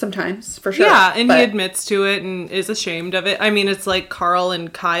dick, sometimes, for sure. Yeah, and he admits to it and is ashamed of it. I mean, it's like Carl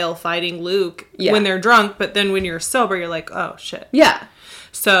and Kyle fighting Luke when they're drunk, but then when you're sober, you're like, oh, shit. Yeah.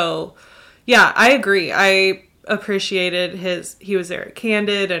 So... yeah, I agree. I appreciated he was very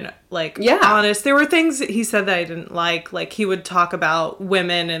candid and, honest. There were things that he said that I didn't like. He would talk about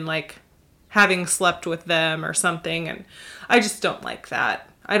women and, having slept with them or something. And I just don't like that.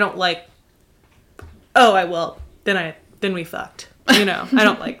 I don't like, oh, I will. Then we fucked. I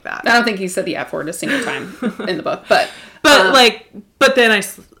don't like that. I don't think he said the F word a single time in the book. But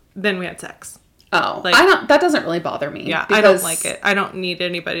then we had sex. Oh, that doesn't really bother me. Yeah, I don't like it. I don't need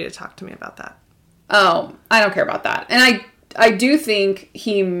anybody to talk to me about that. Oh, I don't care about that. And I do think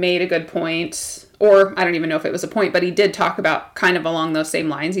he made a good point, or I don't even know if it was a point, but he did talk about kind of along those same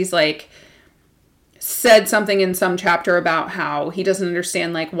lines. He's said something in some chapter about how he doesn't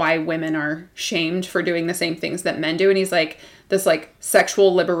understand why women are shamed for doing the same things that men do. And he's this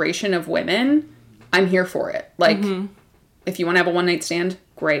sexual liberation of women. I'm here for it. If you want to have a one night stand,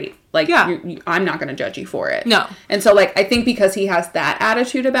 great. I'm not going to judge you for it. No. And so, I think because he has that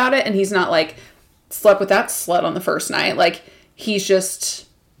attitude about it, and he's not, slept with that slut on the first night. He's just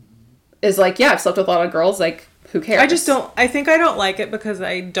is yeah, I've slept with a lot of girls. Who cares? I think I don't like it because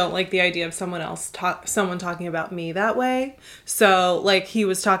I don't like the idea of someone talking about me that way. So, he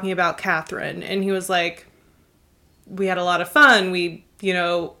was talking about Catherine, and he was we had a lot of fun. We,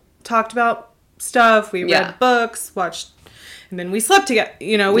 talked about stuff. We read books, watched... and then we slept together,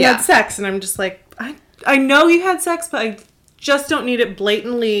 we had sex, and I'm just I know you had sex, but I just don't need it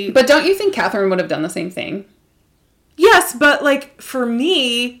blatantly. But don't you think Catherine would have done the same thing? Yes, but, for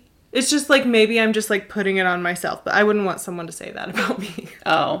me, it's just, maybe I'm just, putting it on myself, but I wouldn't want someone to say that about me.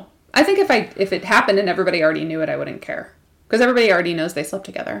 Oh. I think if it happened and everybody already knew it, I wouldn't care. Because everybody already knows they slept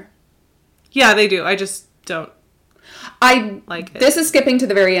together. Yeah, they do. I just don't. I like it. This is skipping to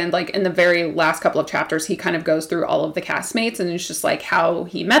the very end. In the very last couple of chapters, he kind of goes through all of the castmates, and it's just how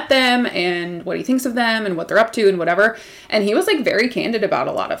he met them and what he thinks of them and what they're up to and whatever. And he was very candid about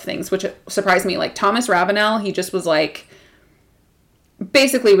a lot of things, which surprised me. Thomas Ravenel, he just was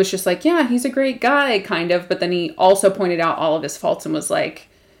basically was just yeah, he's a great guy, kind of. But then he also pointed out all of his faults and was a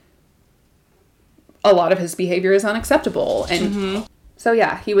lot of his behavior is unacceptable. And so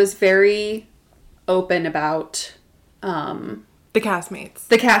yeah, he was very open about The castmates.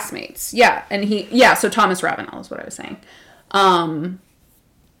 The castmates, yeah. And so Thomas Ravenel is what I was saying.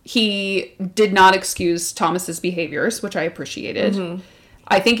 He did not excuse Thomas's behaviors, which I appreciated. Mm-hmm.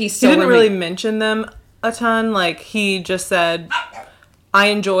 I think he didn't really mention them a ton. Like, he just said, I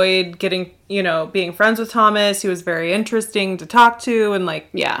enjoyed being friends with Thomas. He was very interesting to talk to, and like,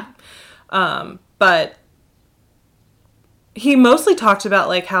 yeah. But he mostly talked about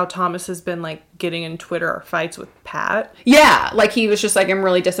like how Thomas has been like getting in Twitter fights with Pat. Yeah, like he was just like, I'm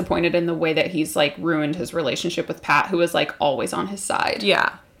really disappointed in the way that he's like ruined his relationship with Pat, who was like always on his side.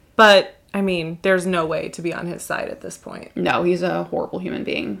 Yeah. But I mean, there's no way to be on his side at this point. No, he's a horrible human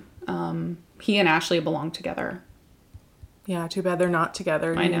being. He and Ashley belong together. Yeah, too bad they're not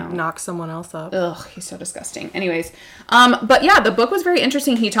together. I know. Knock someone else up. Ugh, he's so disgusting. Anyways, but yeah, the book was very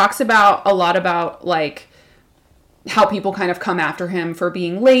interesting. He talks about a lot about like how people kind of come after him for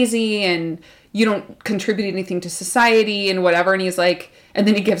being lazy and you don't contribute anything to society and whatever. And he's like, and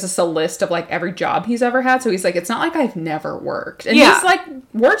then he gives us a list of like every job he's ever had. So he's like, it's not like I've never worked. And he's like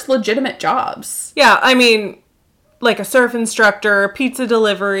worked legitimate jobs. Yeah, I mean, like a surf instructor, pizza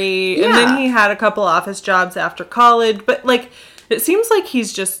delivery, and then he had a couple office jobs after college. But like, it seems like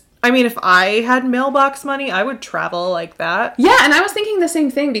he's just, I mean, if I had mailbox money, I would travel like that. Yeah, and I was thinking the same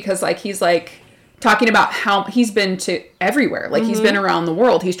thing because like he's like talking about how he's been to everywhere. Like he's been around the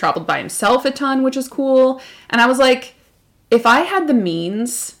world. He's traveled by himself a ton, which is cool. And I was like, if I had the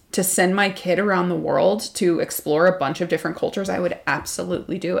means to send my kid around the world to explore a bunch of different cultures, I would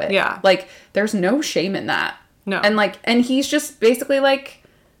absolutely do it. Yeah. Like there's no shame in that. No. And like, and he's just basically like,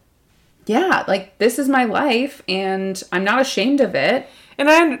 yeah, like this is my life and I'm not ashamed of it. And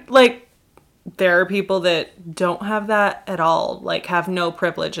I like, there are people that don't have that at all, like have no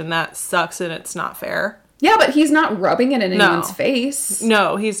privilege, and that sucks and it's not fair. Yeah, but he's not rubbing it in anyone's face.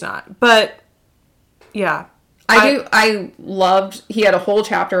 No, he's not. But yeah. I loved, he had a whole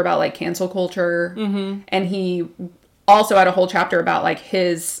chapter about like cancel culture. Mm-hmm. And he also had a whole chapter about like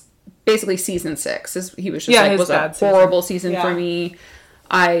his, basically season 6. He was just like, was a horrible season for me.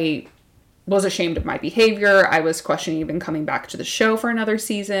 I was ashamed of my behavior. I was questioning even coming back to the show for another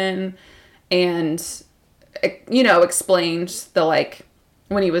season. And, you know, explained the, like,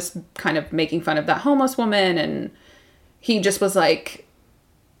 when he was kind of making fun of that homeless woman, and he just was like,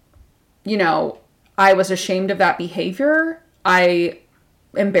 you know, I was ashamed of that behavior. I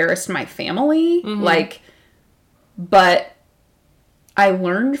embarrassed my family, like, but I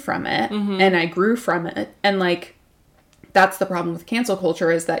learned from it, and I grew from it, and, like, that's the problem with cancel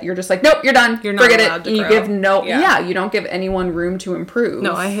culture, is that you're just like, nope, you're done. You're not Forget allowed it. To grow. You give you don't give anyone room to improve.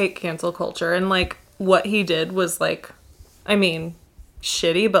 No, I hate cancel culture. And like what he did was like, I mean,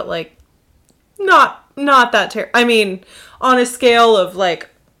 shitty, but like not that terrible. I mean, on a scale of like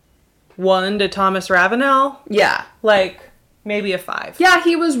 1 to Thomas Ravenel. Yeah. Like maybe a 5. Yeah,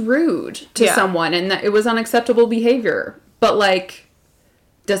 he was rude to someone and that it was unacceptable behavior. But like,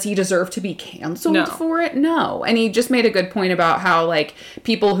 does he deserve to be canceled for it? No. And he just made a good point about how, like,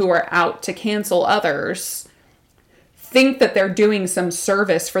 people who are out to cancel others think that they're doing some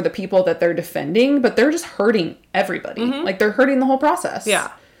service for the people that they're defending, but they're just hurting everybody. Like, they're hurting the whole process.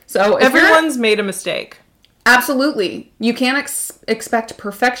 Yeah. So everyone's made a mistake. Absolutely. You can't expect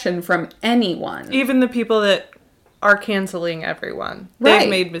perfection from anyone. Even the people that are canceling everyone. They've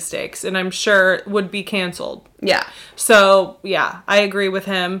made mistakes, and I'm sure would be canceled. Yeah. So, yeah, I agree with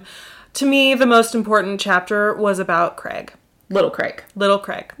him. To me, the most important chapter was about Craig. Little Craig.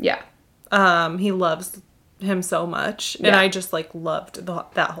 Yeah. He loves him so much, and I just, like, loved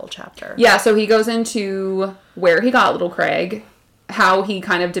that whole chapter. Yeah, so he goes into where he got little Craig, how he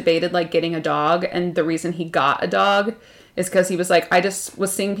kind of debated, like, getting a dog, and the reason he got a dog is because he was like, I just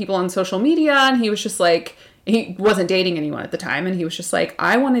was seeing people on social media, and he was just like, he wasn't dating anyone at the time, and he was just like,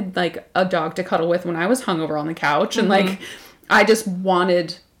 I wanted, like, a dog to cuddle with when I was hungover on the couch, and, like, I just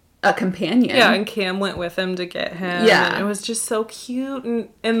wanted a companion. Yeah, and Cam went with him to get him. Yeah. And it was just so cute,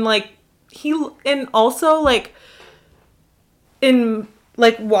 and like, and also, like, in,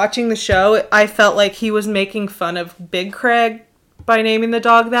 like, watching the show, I felt like he was making fun of Big Craig by naming the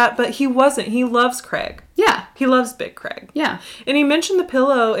dog that, but he wasn't. He loves Craig. Yeah. He loves Big Craig. Yeah. And he mentioned the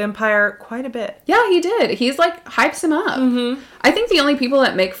Pillow Empire quite a bit. Yeah, he did. He's like, hypes him up. I think the only people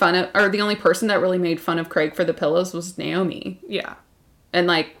that make fun of, or the only person that really made fun of Craig for the pillows was Naomi. Yeah. And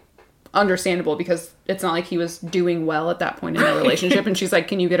like, understandable, because it's not like he was doing well at that point in their relationship, and she's like,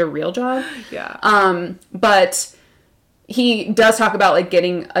 can you get a real job? Yeah. But he does talk about, like,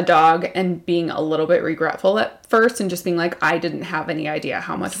 getting a dog and being a little bit regretful at first and just being like, I didn't have any idea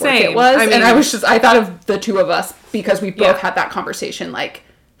how much work it was. I mean, and I thought of the two of us, because we both had that conversation, like,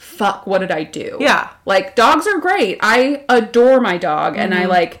 fuck, what did I do? Yeah. Like, dogs are great. I adore my dog, and I,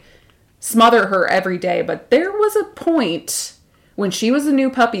 like, smother her every day. But there was a point when she was a new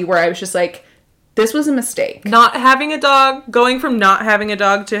puppy where I was just like, this was a mistake. Not having a dog, going from not having a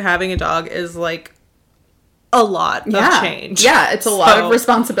dog to having a dog is, like, a lot of change. Yeah, it's a lot of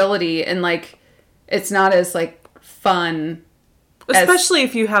responsibility, and, like, it's not as, like, fun. Especially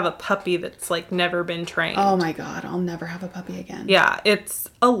if you have a puppy that's, like, never been trained. Oh my God, I'll never have a puppy again. Yeah, it's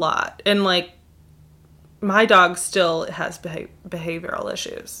a lot. And, like, my dog still has behavioral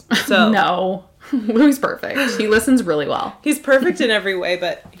issues. So No. Louis perfect. He listens really well. He's perfect in every way,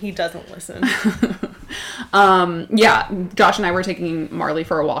 but he doesn't listen. Yeah, Josh and I were taking Marley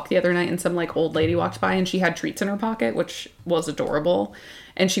for a walk the other night, and some, like, old lady walked by, and she had treats in her pocket, which was adorable.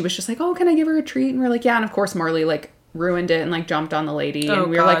 And she was just like, oh, can I give her a treat? And we're like, yeah. And of course, Marley, like, ruined it and, like, jumped on the lady. And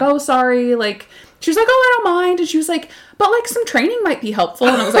we were like, oh, sorry. Like, she was like, oh, I don't mind. And she was like, but, like, some training might be helpful.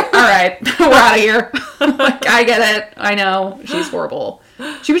 And I was like, all right, we're out of here. Like, I get it. I know. She's horrible.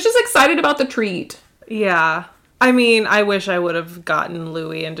 She was just excited about the treat. Yeah. I mean, I wish I would have gotten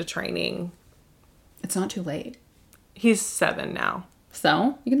Louis into training. It's not too late. He's 7 now.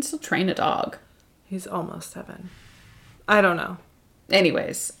 So, you can still train a dog. He's almost 7. I don't know.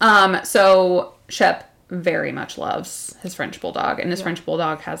 Anyways, so Shep very much loves his French Bulldog, and his French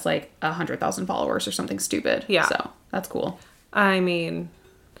Bulldog has, like, 100,000 followers or something stupid. Yeah. So, that's cool. I mean,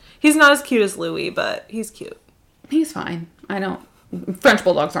 he's not as cute as Louis, but he's cute. He's fine. French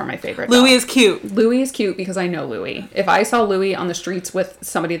Bulldogs aren't my favorite. Louis is cute. Louis is cute because I know Louis. If I saw Louis on the streets with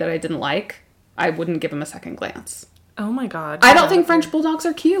somebody that I didn't like, I wouldn't give him a second glance. Oh my God. I don't think French Bulldogs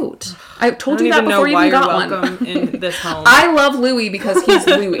are cute. I told you that before you even got one. In this home. I love Louis because he's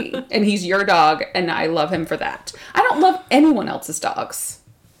Louis and he's your dog, and I love him for that. I don't love anyone else's dogs.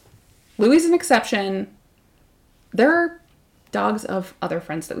 Louis is an exception. There are dogs of other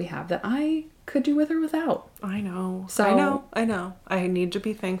friends that we have that I could do with or without. I know. So I know. I need to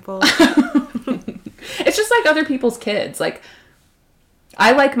be thankful. It's just like other people's kids. Like,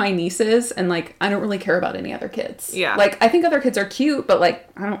 I like my nieces, and, like, I don't really care about any other kids. Yeah. Like, I think other kids are cute, but, like,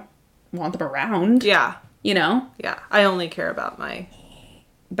 I don't want them around. Yeah. You know? Yeah. I only care about my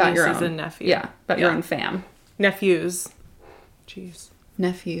Your nieces own. and nephews. Yeah, about your own fam. Nephews. Jeez.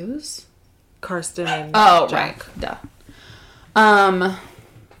 Nephews? Karsten and right. Jack. Duh.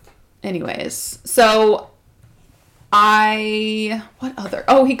 Anyways, so what other?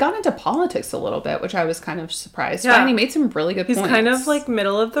 Oh, he got into politics a little bit, which I was kind of surprised by, and he made some really good points. He's kind of, like,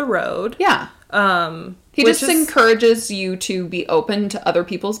 middle of the road. Yeah. He just encourages you to be open to other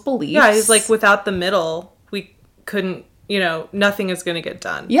people's beliefs. Yeah, he's like, without the middle, we couldn't, nothing is going to get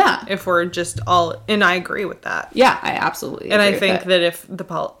done. Yeah. If we're just all, and I agree with that. Yeah, I absolutely agree. And I with think it. that if the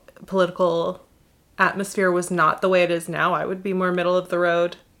political atmosphere was not the way it is now, I would be more middle of the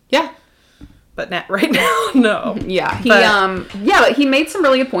road. Yeah. But right now, no. Yeah. But he made some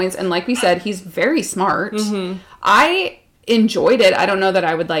really good points, and like we said, he's very smart. Mm-hmm. I enjoyed it. I don't know that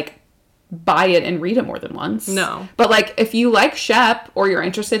I would, like, buy it and read it more than once. No. But, like, if you like Shep, or you're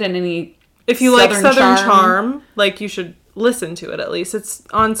interested in any if you like Southern Charm, like, you should listen to it at least. It's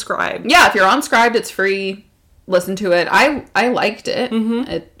on Scribe. Yeah, if you're on Scribe, it's free. Listen to it. I liked it.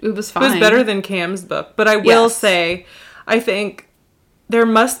 Mm-hmm. It was fine. It was better than Cam's book. But I will say, I think there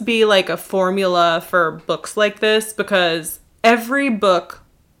must be, like, a formula for books like this, because every book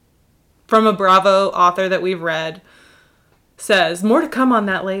from a Bravo author that we've read says more to come on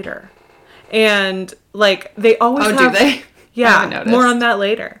that later. And, like, they always have... Oh, do they? Yeah, more on that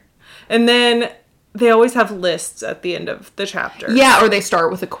later. And then they always have lists at the end of the chapter. Yeah, or they start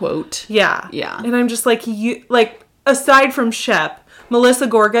with a quote. Yeah. Yeah. And I'm just like, aside from Shep, Melissa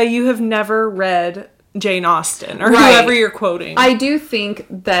Gorga, you have never read Jane Austen or whoever you're quoting. I do think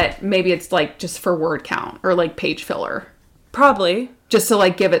that maybe it's, like, just for word count or, like, page filler. Probably. Just to,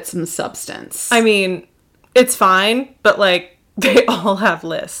 like, give it some substance. I mean, it's fine, but, like, they all have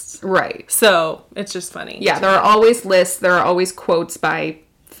lists. Right. So, it's just funny. Yeah, there are always lists. There are always quotes by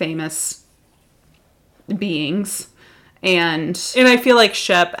famous beings. And I feel like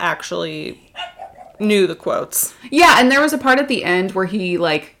Shep actually knew the quotes. Yeah, and there was a part at the end where he,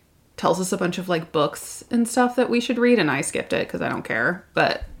 like, tells us a bunch of, like, books and stuff that we should read, and I skipped it because I don't care,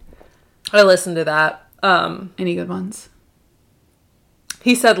 but I listened to that. Any good ones?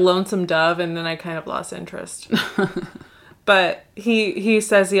 He said Lonesome Dove, and then I kind of lost interest. But he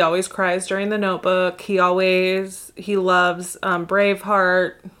says he always cries during the Notebook. He loves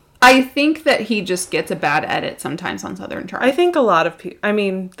Braveheart. I think that he just gets a bad edit sometimes on Southern Charm. I think a lot of people, I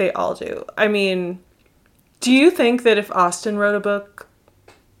mean, they all do. I mean, do you think that if Austen wrote a book,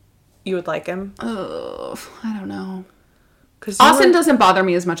 you would like him? Oh, I don't know. 'Cause Austin doesn't bother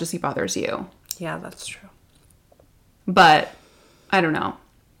me as much as he bothers you. Yeah, that's true. But, I don't know.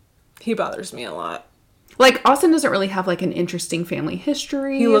 He bothers me a lot. Like, Austin doesn't really have, like, an interesting family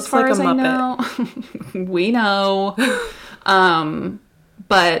history. He looks as far like a as Muppet. I know. We know.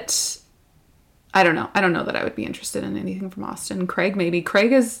 But I don't know. I don't know that I would be interested in anything from Austin. Craig, maybe.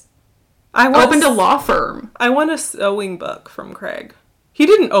 Craig is opened a law firm. I want a sewing book from Craig. He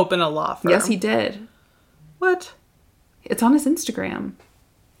didn't open a law firm. Yes, he did. What? It's on his Instagram.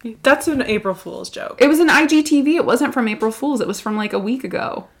 That's an April Fool's joke. It was an IGTV. It wasn't from April Fool's. It was from like a week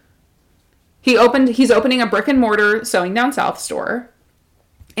ago. He's opening a brick and mortar Sewing Down South store.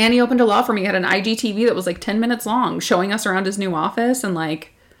 And he opened a law firm. He had an IGTV that was like 10 minutes long, showing us around his new office, and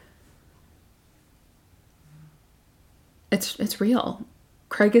like, it's real.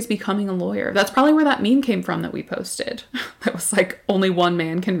 Craig is becoming a lawyer. That's probably where that meme came from that we posted. That was like, only one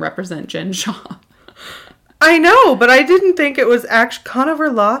man can represent Jen Shaw. I know, but I didn't think it was actually Conover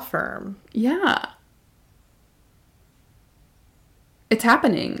Law Firm. Yeah. It's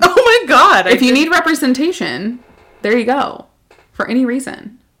happening. Oh my God. If you need representation, there you go. For any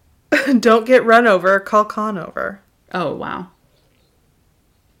reason. Don't get run over, call Conover. Oh, wow.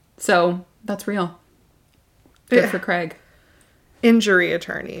 So, that's real. Good for Craig. Injury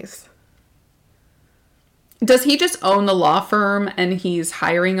attorneys. Does he just own the law firm and he's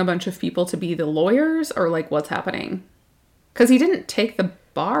hiring a bunch of people to be the lawyers? Or, like, what's happening? Because he didn't take the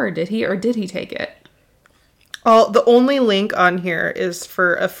bar, did he? Or did he take it? The only link on here is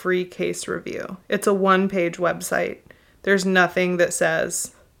for a free case review. It's a 1-page website. There's nothing that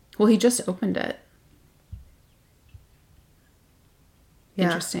says... Well, he just opened it. Yeah.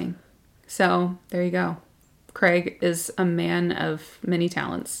 Interesting. So, there you go. Craig is a man of many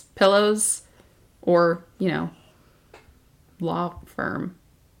talents. Pillows or, law firm.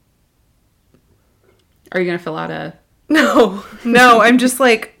 Are you going to fill out a... No, I'm just,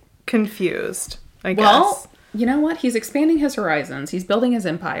 like, confused, I guess. Well, you know what? He's expanding his horizons. He's building his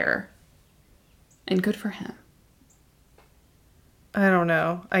empire. And good for him. I don't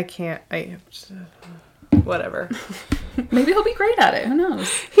know. I can't. Whatever. Maybe he'll be great at it. Who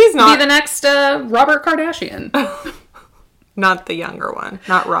knows? He's not. He'll be the next Robert Kardashian. Not the younger one.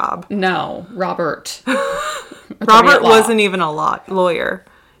 Not Rob. No, Robert. Robert wasn't even a lawyer.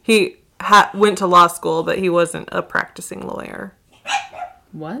 He went to law school, but he wasn't a practicing lawyer.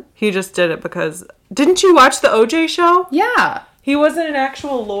 What? He just did it because... Didn't you watch the OJ show? Yeah. He wasn't an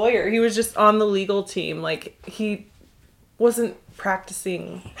actual lawyer. He was just on the legal team. Like, he wasn't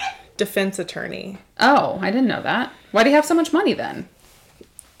practicing defense attorney. Oh, I didn't know that. Why do you have so much money then?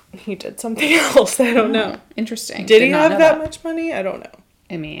 He did something else. I don't know. Interesting. Did he have that much money? I don't know.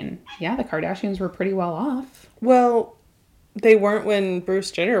 I mean, yeah, the Kardashians were pretty well off. Well, they weren't when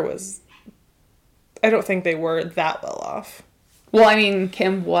Bruce Jenner was... I don't think they were that well off. Well, I mean,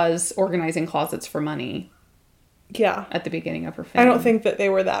 Kim was organizing closets for money. Yeah. At the beginning of her fame. I don't think that they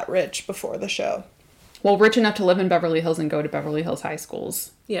were that rich before the show. Well, rich enough to live in Beverly Hills and go to Beverly Hills high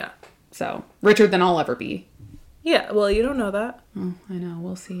schools. Yeah. So, richer than I'll ever be. Yeah, well, you don't know that. Oh, I know.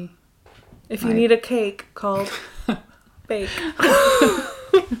 We'll see. If you need a cake called Bake.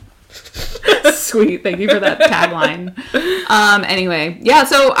 Sweet. Thank you for that tagline. Anyway, yeah,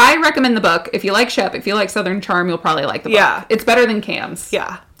 so I recommend the book. If you like Shep, if you like Southern Charm, you'll probably like the book. Yeah. It's better than Cam's.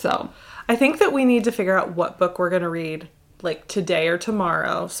 Yeah. So. I think that we need to figure out what book we're going to read, like, today or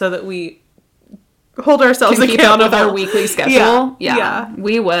tomorrow, so that we hold ourselves accountable with our weekly schedule. Yeah.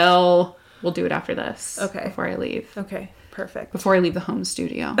 We will. We'll do it after this. Okay. Before I leave. Okay. Perfect. Before I leave the home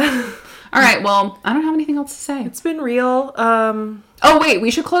studio. All right. Well, I don't have anything else to say. It's been real. Oh, wait. We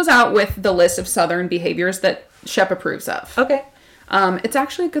should close out with the list of Southern behaviors that Shep approves of. Okay. It's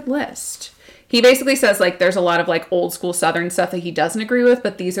actually a good list. He basically says, like, there's a lot of, like, old school Southern stuff that he doesn't agree with,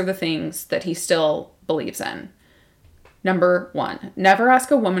 but these are the things that he still believes in. Number 1, never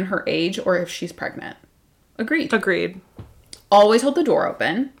ask a woman her age or if she's pregnant. Agreed. Always hold the door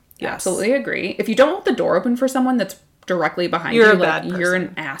open. Yes. Absolutely agree. If you don't hold the door open for someone that's directly behind you, like, you're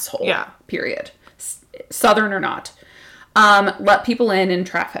an asshole. Yeah. Period. Southern or not. Let people in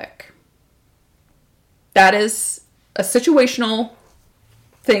traffic. That is a situational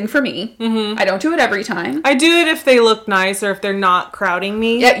thing for me. Mm-hmm. I don't do it every time. I do it if they look nice or if they're not crowding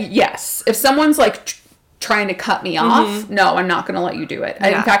me. Yeah, yes. If someone's like trying to cut me off, no, I'm not going to let you do it.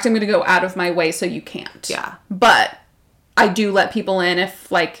 Yeah. In fact, I'm going to go out of my way so you can't. Yeah. But I do let people in if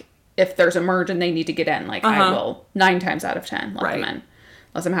there's a merge and they need to get in. Like, I will 9 times out of 10 let them in.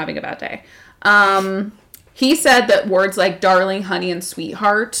 Unless I'm having a bad day. He said that words like darling, honey, and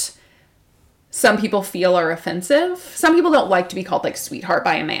sweetheart, some people feel are offensive. Some people don't like to be called, like, sweetheart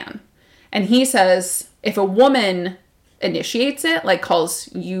by a man. And he says if a woman initiates it, like calls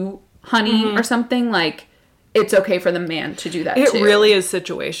you honey or something, like, it's okay for the man to do that too. It really is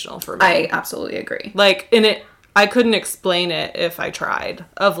situational for me. I absolutely agree. Like, I couldn't explain it if I tried.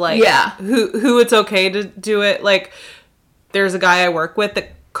 Of, like, Yeah. who it's okay to do it. Like, there's a guy I work with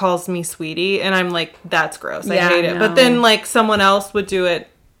that calls me sweetie, and I'm like, that's gross. I hate it. But then, like, someone else would do it.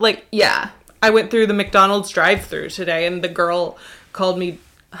 Like, Yeah. I went through the McDonald's drive-thru today, and the girl called me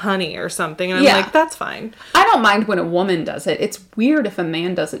honey or something, and I'm like, that's fine. I don't mind when a woman does it. It's weird if a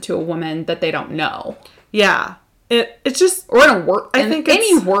man does it to a woman that they don't know. Yeah. It's just... Or in a work... I think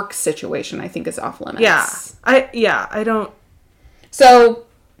any work situation, I think, is off limits. Yeah. I don't... So,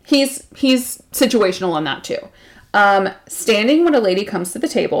 he's situational on that, too. Standing when a lady comes to the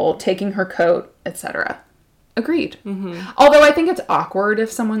table, taking her coat, etc. Agreed. Although I think it's awkward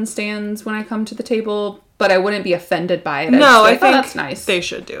if someone stands when I come to the table, but I wouldn't be offended by it. No, I think that's nice. They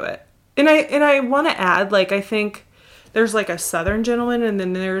should do it. And I want to add, like, I think there's, like, a Southern gentleman and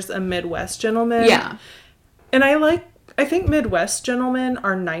then there's a Midwest gentleman. Yeah. And I think Midwest gentlemen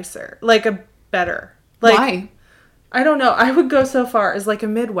are nicer. Like, better. Like, Why? I don't know. I would go so far as, like, a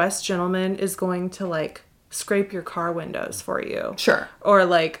Midwest gentleman is going to, like, scrape your car windows for you. Sure. Or,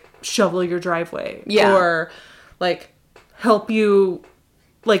 like, shovel your driveway. Yeah. Or, like, help you,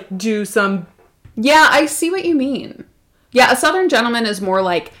 like, do some... Yeah, I see what you mean. Yeah, a Southern gentleman is more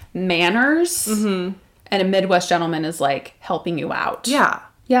like manners, and a Midwest gentleman is like helping you out. Yeah.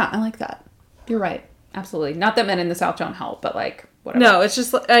 Yeah, I like that. You're right. Absolutely. Not that men in the South don't help, but like, whatever. No, it's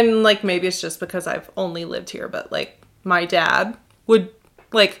just, and like, maybe it's just because I've only lived here, but like, my dad would,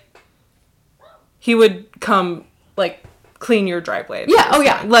 like, he would come, like, clean your driveway. Yeah, oh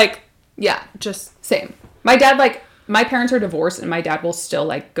yeah. Like, yeah. just... Same. My dad, like, my parents are divorced, and my dad will still,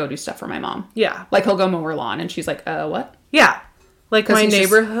 like, go do stuff for my mom. Yeah. Like, he'll go mow her lawn, and she's like, what? Yeah. Like, my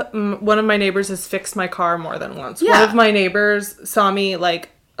neighbor, just... one of my neighbors has fixed my car more than once. Yeah. One of my neighbors saw me, like,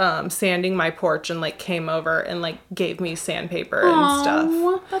 sanding my porch and, like, came over and, like, gave me sandpaper and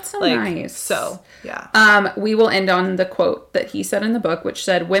stuff. That's so like, nice. So, yeah. We will end on the quote that he said in the book, which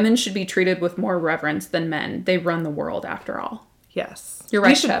said, "Women should be treated with more reverence than men. They run the world after all." Yes. You're right,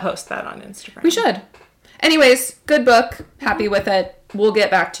 We should Shep. post that on Instagram. We should. Anyways, good book. Happy with it. We'll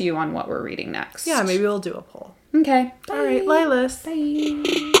get back to you on what we're reading next. Yeah, maybe we'll do a poll. Okay. All right, Lilas.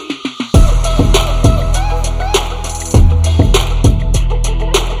 Bye.